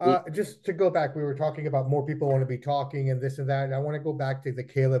 Just to go back, we were talking about more people want to be talking and this and that. And I want to go back to the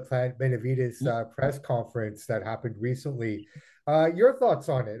Caleb Plant Benavidez press conference that happened recently. Your thoughts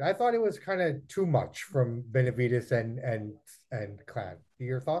on it? I thought it was kind of too much from Benavidez and Clan.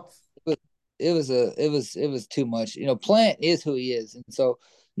 Your thoughts? It was too much. Plant is who he is, and so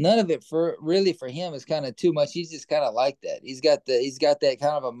none of it for him is kind of too much. He's just kind of like that. He's got that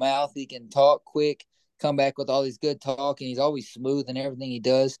kind of a mouth. He can talk quick, come back with all these good talk, and he's always smooth in everything he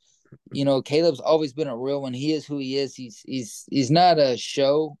does. Caleb's always been a real one. He is who he is. He's not a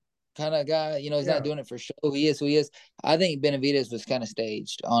show kind of guy. He's not doing it for show. He is who he is. I think Benavidez was kind of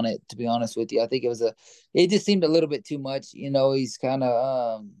staged on it, to be honest with you. I think it just seemed a little bit too much. He's kind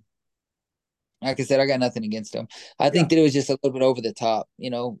of like I said, I got nothing against him. I think that it was just a little bit over the top,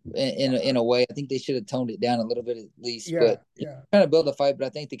 in a way. I think they should have toned it down a little bit at least. But trying to build a fight, but I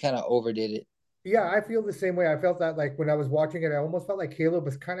think they kind of overdid it. Yeah, I feel the same way. I felt that like when I was watching it, I almost felt like Caleb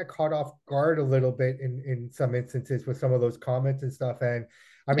was kind of caught off guard a little bit in some instances with some of those comments and stuff. And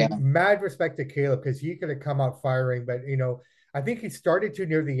I Yeah. mean, mad respect to Caleb because he could have come out firing, but I think he started to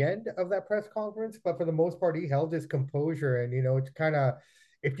near the end of that press conference, but for the most part, he held his composure. And it's kind of,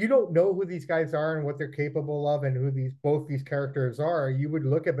 if you don't know who these guys are and what they're capable of and who both these characters are, you would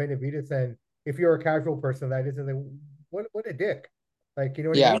look at Benavidez, and if you're a casual person, that isn't like, what a dick. Like, you know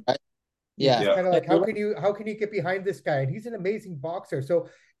what I Yeah. mean? Right. You're Yeah. just kind of No, like, you're how right. can you get behind this guy? And he's an amazing boxer. So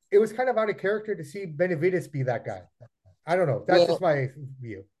it was kind of out of character to see Benavidez be that guy. I don't know. That's just Well, my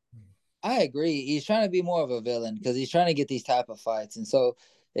view. I agree. He's trying to be more of a villain because he's trying to get these type of fights. And so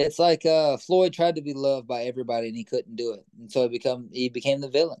it's like Floyd tried to be loved by everybody and he couldn't do it. And so he became the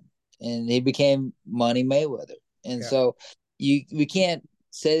villain and he became Money Mayweather. And Yeah. so we can't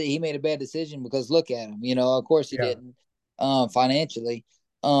say that he made a bad decision because look at him. Of course he Yeah. didn't financially.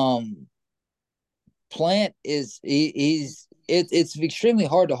 Plant it's extremely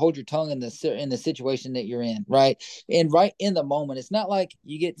hard to hold your tongue in the situation that you're in, right? And right in the moment, it's not like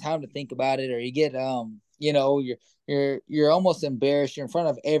you get time to think about it, or you get you're almost embarrassed. You're in front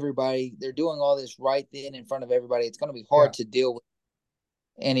of everybody. They're doing all this right then in front of everybody. It's going to be Yeah. hard to deal with.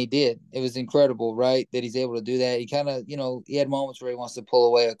 And he did. It was incredible, right? That he's able to do that. He kind of, he had moments where he wants to pull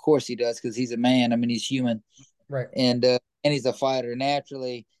away. Of course he does, because he's a man. I mean, he's human, Right. and he's a fighter.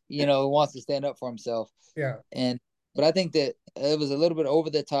 Naturally, he wants to stand up for himself. Yeah. But I think that it was a little bit over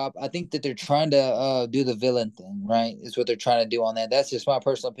the top. I think that they're trying to do the villain thing, right? Is what they're trying to do on that. That's just my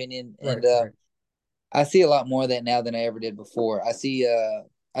personal opinion, Right. and Right. I see a lot more of that now than I ever did before. I see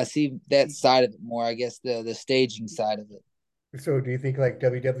that side of it more. I guess the staging side of it. So do you think like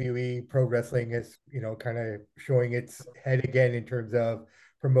WWE Pro Wrestling is, kind of showing its head again in terms of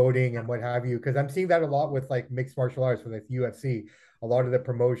promoting and what have you? Because I'm seeing that a lot with like mixed martial arts, with like UFC. A lot of the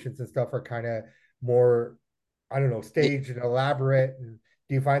promotions and stuff are kind of more, I don't know, staged and elaborate. And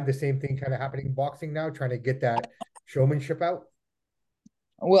do you find the same thing kind of happening in boxing now, trying to get that showmanship out?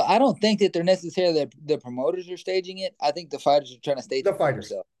 Well, I don't think that they're necessarily the promoters are staging it. I think the fighters are trying to stage The it for fighters,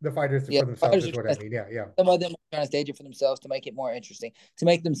 themselves. the fighters Yeah, for themselves fighters is are what I trying to, mean. Yeah, yeah. some of them are trying to stage it for themselves to make it more interesting, to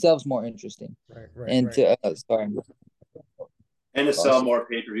make themselves more interesting, Right, right, and right. to sorry. And to sell more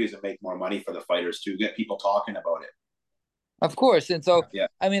pay-per-views and make more money for the fighters to get people talking about it. Of course. And so, Yeah.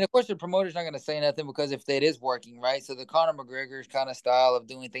 I mean, of course, the promoter's not going to say nothing because if it is working, right? So the Conor McGregor's kind of style of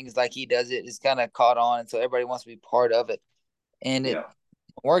doing things like he does it is kind of caught on. And so everybody wants to be part of it. And it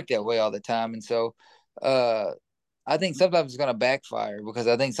worked that way all the time. And so I think sometimes it's going to backfire because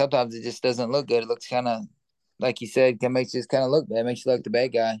I think sometimes it just doesn't look good. It looks kind of, like you said, can make you just kind of look bad. It makes you look the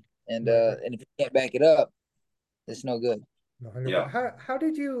bad guy. And Right, right. and if you can't back it up, it's no good. 100%. How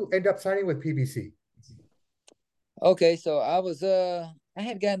did you end up signing with PBC? Okay, so I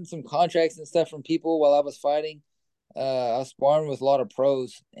had gotten some contracts and stuff from people while I was fighting. I was sparring with a lot of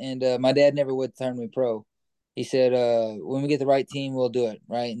pros, and my dad never would turn me pro. He said, when we get the right team, we'll do it,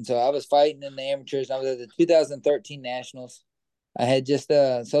 right? And so I was fighting in the amateurs, and I was at the 2013 Nationals. I had just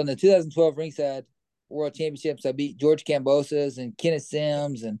so in the 2012 Ringside World Championships, I beat George Kambosos and Kenneth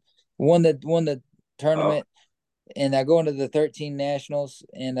Sims and won the tournament. And I go into the 13 Nationals,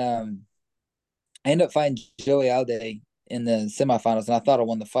 and I ended up fighting Joey Alday in the semifinals, and I thought I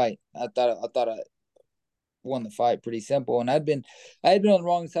won the fight. I won the fight pretty simple, and I had been on the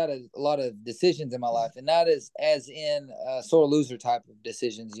wrong side of a lot of decisions in my life, and not as in sore loser type of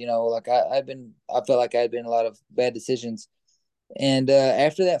decisions. Like I felt like I had been in a lot of bad decisions, and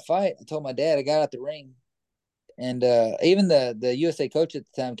after that fight, I told my dad. I got out the ring, and even the USA coach at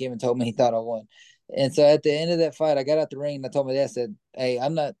the time came and told me he thought I won. And so at the end of that fight, I got out the ring and I told my dad, I said, "Hey,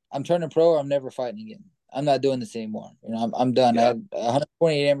 I'm turning pro. I'm never fighting again. I'm not doing this anymore. I'm done. I had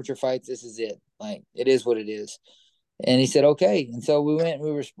 128 amateur fights. This is it. Like, it is what it is." And he said, "Okay." And so we went.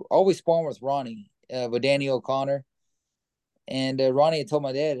 We were always sparring with Ronnie, with Danny O'Connor. And Ronnie had told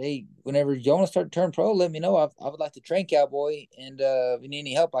my dad, "Hey, whenever you want to start to turn pro, let me know. I would like to train Cowboy, and if you need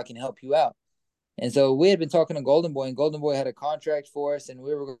any help, I can help you out." And so we had been talking to Golden Boy, and Golden Boy had a contract for us, and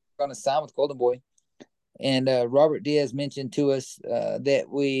we were going to sign with Golden Boy. And Robert Diaz mentioned to us that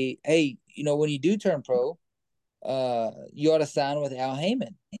hey, when you do turn pro, you ought to sign with Al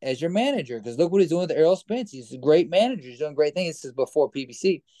Heyman as your manager, because look what he's doing with Errol Spence. He's a great manager. He's doing great things. This is before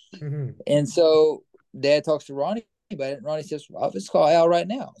PBC. Mm-hmm. And so Dad talks to Ronnie about it, and Ronnie says, "I'll just call Al right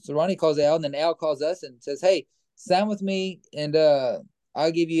now." So Ronnie calls Al, and then Al calls us and says, "Hey, sign with me, and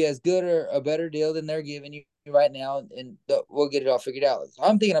I'll give you as good or a better deal than they're giving you right now, and we'll get it all figured out." So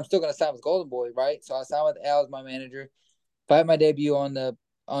I'm thinking I'm still going to sign with Golden Boy, right? So I signed with Al as my manager, fight my debut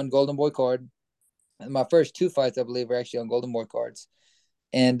on Golden Boy card. And my first two fights, I believe, were actually on Golden Boy cards,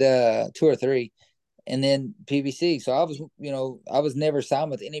 and two or three, and then PBC. So I was never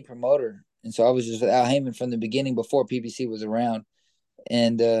signed with any promoter, and so I was just with Al Heyman from the beginning before PBC was around.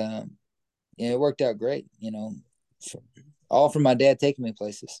 and it worked out great. All from my dad taking me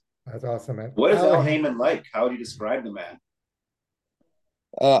places. That's awesome, man. What is Al Heyman like? How would you describe the man?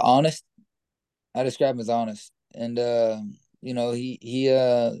 Honest. I describe him as honest, and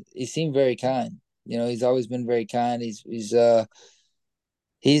he seemed very kind. He's always been very kind. He's kind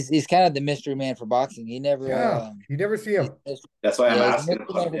of the mystery man for boxing. He never Yeah, you never see him. That's why I'm yeah, he's a asking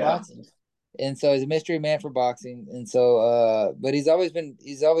mystery man about. for Yeah. boxing. And so he's a mystery man for boxing. And so but he's always been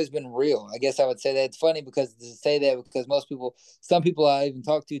real. I guess I would say that. It's funny because to say that because some people I even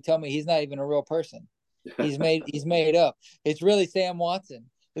talk to tell me he's not even a real person. He's made up. It's really Sam Watson.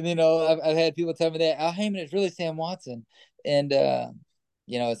 And I've had people tell me that Al Heyman is really Sam Watson. And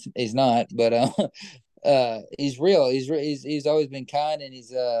he's not, but he's real. He's always been kind, and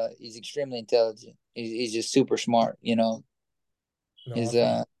he's extremely intelligent. He's just super smart. No, He's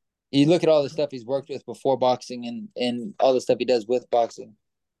awesome. you look at all the stuff he's worked with before boxing, and all the stuff he does with boxing,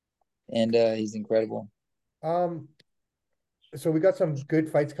 and he's incredible. Um, so we got some good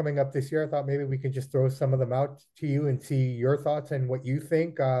fights coming up this year. I thought maybe we could just throw some of them out to you and see your thoughts and what you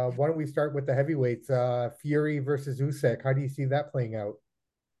think. Why don't we start with the heavyweights? Fury versus Usyk. How do you see that playing out?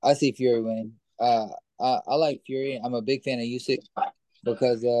 I see Fury win. I like Fury. I'm a big fan of Usyk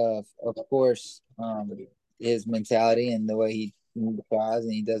because of course, his mentality and the way he tries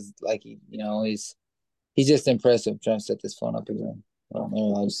and he does like he's just impressive. I'm trying to set this phone up again.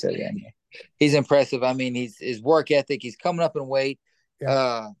 I'll just say that. He's impressive. I mean, his work ethic. He's coming up in weight. Yeah,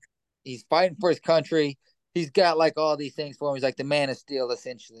 Uh, he's fighting for his country. He's got like all these things for him. He's like the man of steel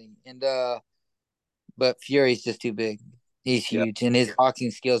essentially. And but Fury's just too big. He's Yeah. huge, and his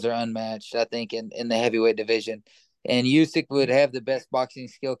boxing skills are unmatched. I think in the heavyweight division, and Usyk would have the best boxing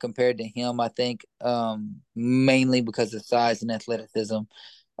skill compared to him. I think mainly because of size and athleticism,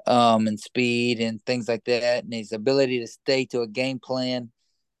 and speed and things like that, and his ability to stay to a game plan.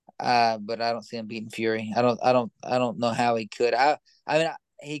 But I don't see him beating Fury. I don't know how he could. I mean,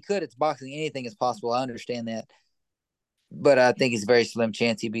 he could. It's boxing. Anything is possible. I understand that, but I think it's a very slim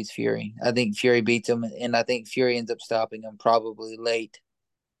chance he beats Fury. I think Fury beats him, and I think Fury ends up stopping him probably late,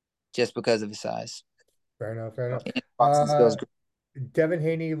 just because of his size. fair enough, fair enough. And boxing skills. Devin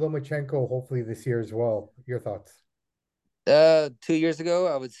Haney, Lomachenko, hopefully this year as well. Your thoughts? 2 years ago,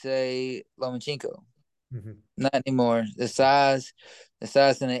 I would say Lomachenko. Hmm. Not anymore. The size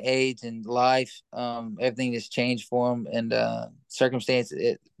and the age and life, everything has changed for him, and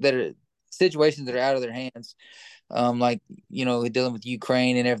circumstances that are situations that are out of their hands. Like dealing with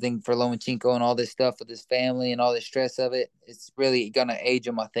Ukraine and everything for Lomachenko and all this stuff with his family and all the stress of it. It's really gonna age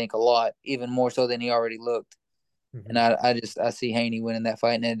him, I think, a lot, even more so than he already looked. And Hmm. I see Haney winning that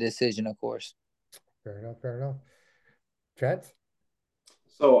fight in a decision, of course. Fair enough, fair enough. Chance?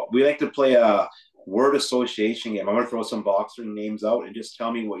 So we like to play a word association game. I'm going to throw some boxer names out and just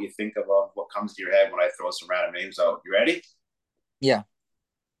tell me what you think of what comes to your head when I throw some random names out. You ready? Yeah.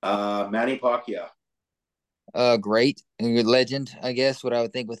 Manny Pacquiao. Great legend, I guess. What I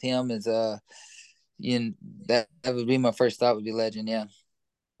would think with him is you know, that would be my first thought would be legend. Yeah.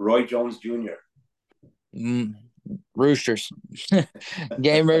 Roy Jones Jr. Mm, Roosters,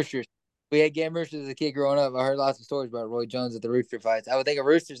 game roosters. We had game roosters as a kid growing up. I heard lots of stories about Roy Jones at the rooster fights. I would think of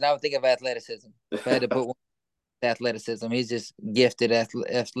roosters, and I would think of athleticism. If I had to put one, athleticism, he's just gifted,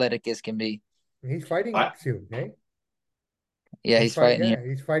 athletic as can be. He's fighting I, soon, eh? Yeah, He's he's fight, fighting here. yeah,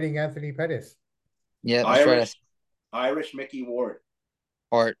 he's fighting Anthony Pettis. Yeah, that's right. Irish Mickey Ward.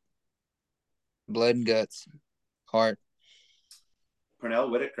 Heart, blood and guts, heart,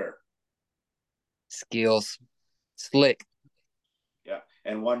 Pernell Whitaker. skills, slick, Yeah.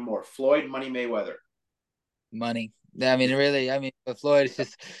 And one more. Floyd Money Mayweather. money. I mean, really. I mean, Floyd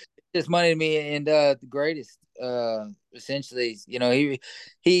is just money to me, and the greatest. Essentially,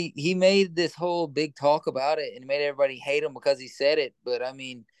 he made this whole big talk about it and made everybody hate him because he said it. But I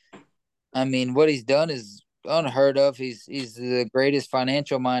mean, what he's done is unheard of. He's the greatest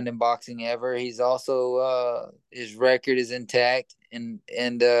financial mind in boxing ever. He's also his record is intact, and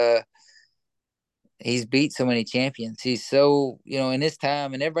he's beat so many champions. He's so in his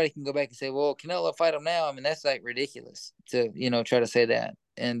time, and everybody can go back and say, "Well, Canelo fight him now." I mean, that's like ridiculous to try to say that.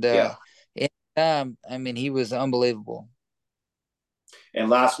 And Yeah. in time, I mean, he was unbelievable. And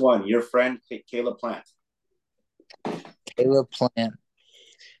last one, your friend Caleb Plant. Caleb Plant.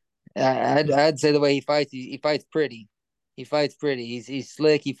 I'd say the way he fights pretty. He fights pretty. He's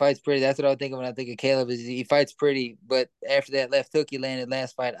slick. He fights pretty. That's what I would think of when I think of Caleb. Is he fights pretty, but after that left hook he landed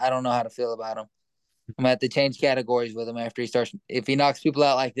last fight, I don't know how to feel about him. I'm gonna have to change categories with him after he starts. If he knocks people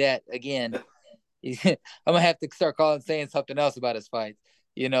out like that again, I'm gonna have to start saying something else about his fights.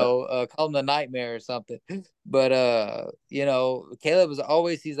 call him the nightmare or something. But Caleb was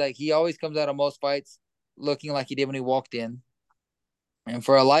always, he always comes out of most fights looking like he did when he walked in. And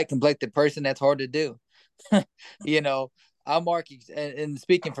for a light complected person, that's hard to do. you know, I mark, and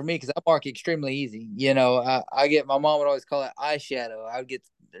speaking for me, because I mark extremely easy. I get, my mom would always call it eyeshadow. I would get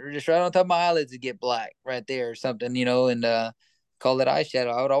just right on top of my eyelids to get black right there or something, and call it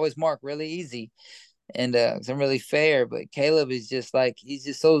eyeshadow. I would always mark really easy, and 'cause I'm really fair. But Caleb is just like,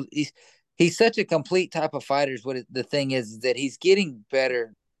 he's such a complete type of fighter. Is what the thing is that he's getting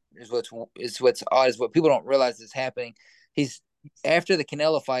better. Is what's odd, is what people don't realize is happening. He's After the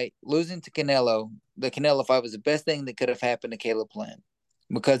Canelo fight, losing to Canelo, the Canelo fight was the best thing that could have happened to Caleb Plant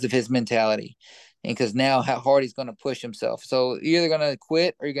because of his mentality, and because now how hard he's going to push himself. So you're either going to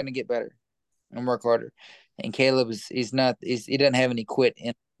quit or you're going to get better and work harder. And Caleb he doesn't have any quit in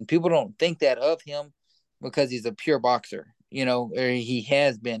him. People don't think that of him because he's a pure boxer, or he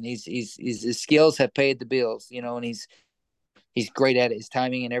has been. His skills have paid the bills, and he's great at it, his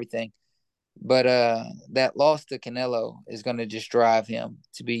timing and everything. But that loss to Canelo is going to just drive him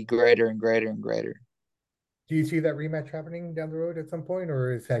to be greater and greater and greater. Do you see that rematch happening down the road at some point,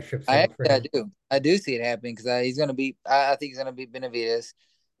 or is that ship I sailed for him? I do see it happening because he's going to be. I think he's going to be Benavidez,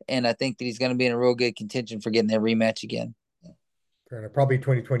 and I think that he's going to be in a real good contention for getting that rematch again. Probably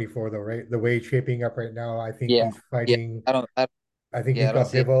 2024 though, right? The way it's shaping up right now, I think Yeah, he's yeah. fighting. I don't. I think Yeah, he's I don't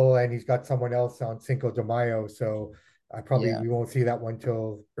got see it. Bivol and he's got someone else on Cinco de Mayo. So Yeah, we won't see that one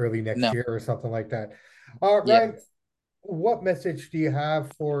till early next no, year or something like that. yeah. Ryan, what message do you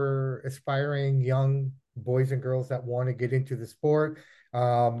have for aspiring young boys and girls that want to get into the sport?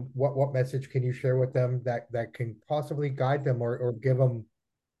 What message can you share with them that can possibly guide them or give them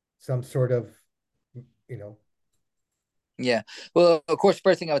some sort of, you know, Yeah. Well, of course,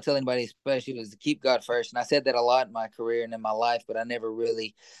 first thing I would tell anybody, especially, was to keep God first. And I said that a lot in my career and in my life, but I never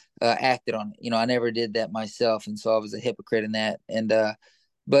really acted on it. I never did that myself. And so I was a hypocrite in that.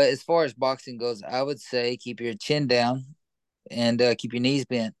 But as far as boxing goes, I would say keep your chin down and keep your knees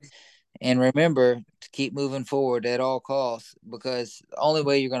bent. And remember to keep moving forward at all costs, because the only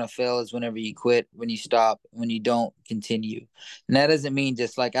way you're going to fail is whenever you quit, when you stop, when you don't continue. And that doesn't mean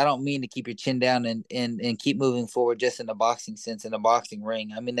just like, I don't mean to keep your chin down and keep moving forward just in the boxing sense, in the boxing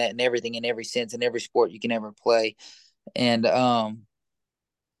ring. I mean that in everything, in every sense, in every sport you can ever play. And, and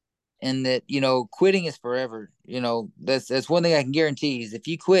that, quitting is forever. That's one thing I can guarantee is if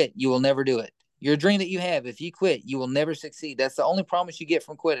you quit, you will never do it. Your dream that you have, if you quit, you will never succeed. That's the only promise you get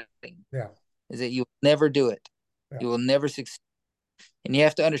from quitting, yeah, is that you will never do it. yeah. You will never succeed. And you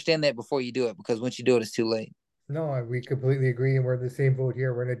have to understand that before you do it, because once you do it, it's too late. No, we completely agree, and we're in the same boat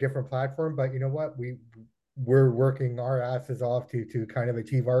here. We're in a different platform, but you know what? We're working our asses off to kind of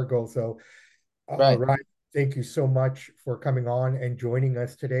achieve our goal. So, Right. Ryan, thank you so much for coming on and joining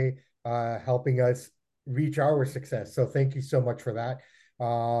us today, helping us reach our success. So, thank you so much for that.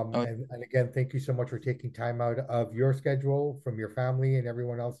 Oh, And again, thank you so much for taking time out of your schedule from your family and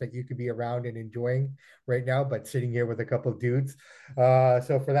everyone else that you could be around and enjoying right now, but sitting here with a couple of dudes.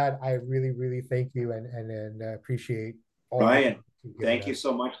 So for that, I really, really thank you and appreciate all the Ryan, time you've given thank you us.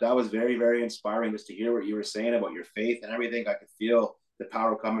 so much. That was very, very inspiring just to hear what you were saying about your faith and everything. I could feel the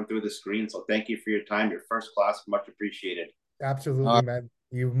power coming through the screen. So thank you for your time. Your first class, much appreciated. Absolutely, all man.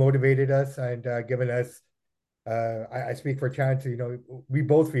 You've motivated us and given us. I speak for Chance. We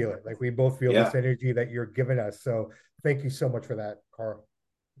both feel it. Like we both feel this Yeah. energy that you're giving us. So thank you so much for that, Karl,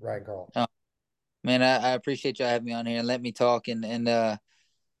 Ryan, Karl. right. Man, I appreciate y'all having me on here and let me talk, and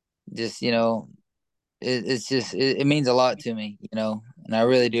just, it's just, it means a lot to me, and I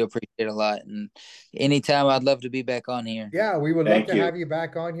really do appreciate it a lot. And anytime, I'd love to be back on here. Yeah, we would love Thank to you. have you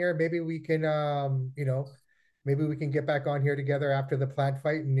back on here. Maybe we can, maybe we can get back on here together after the plant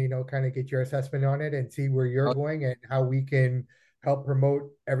fight and, kind of get your assessment on it and see where you're Oh, going and how we can help promote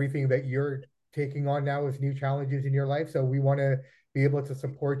everything that you're taking on now as new challenges in your life. So we want to be able to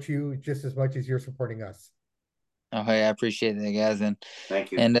support you just as much as you're supporting us. hey, I appreciate that, guys, and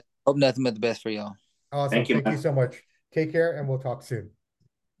Thank you. and hope nothing but the best for y'all. Awesome. Thank you, Thank you man. so much. Take care and we'll talk soon.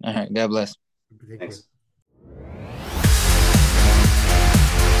 All right, God bless. Thank you. Thanks.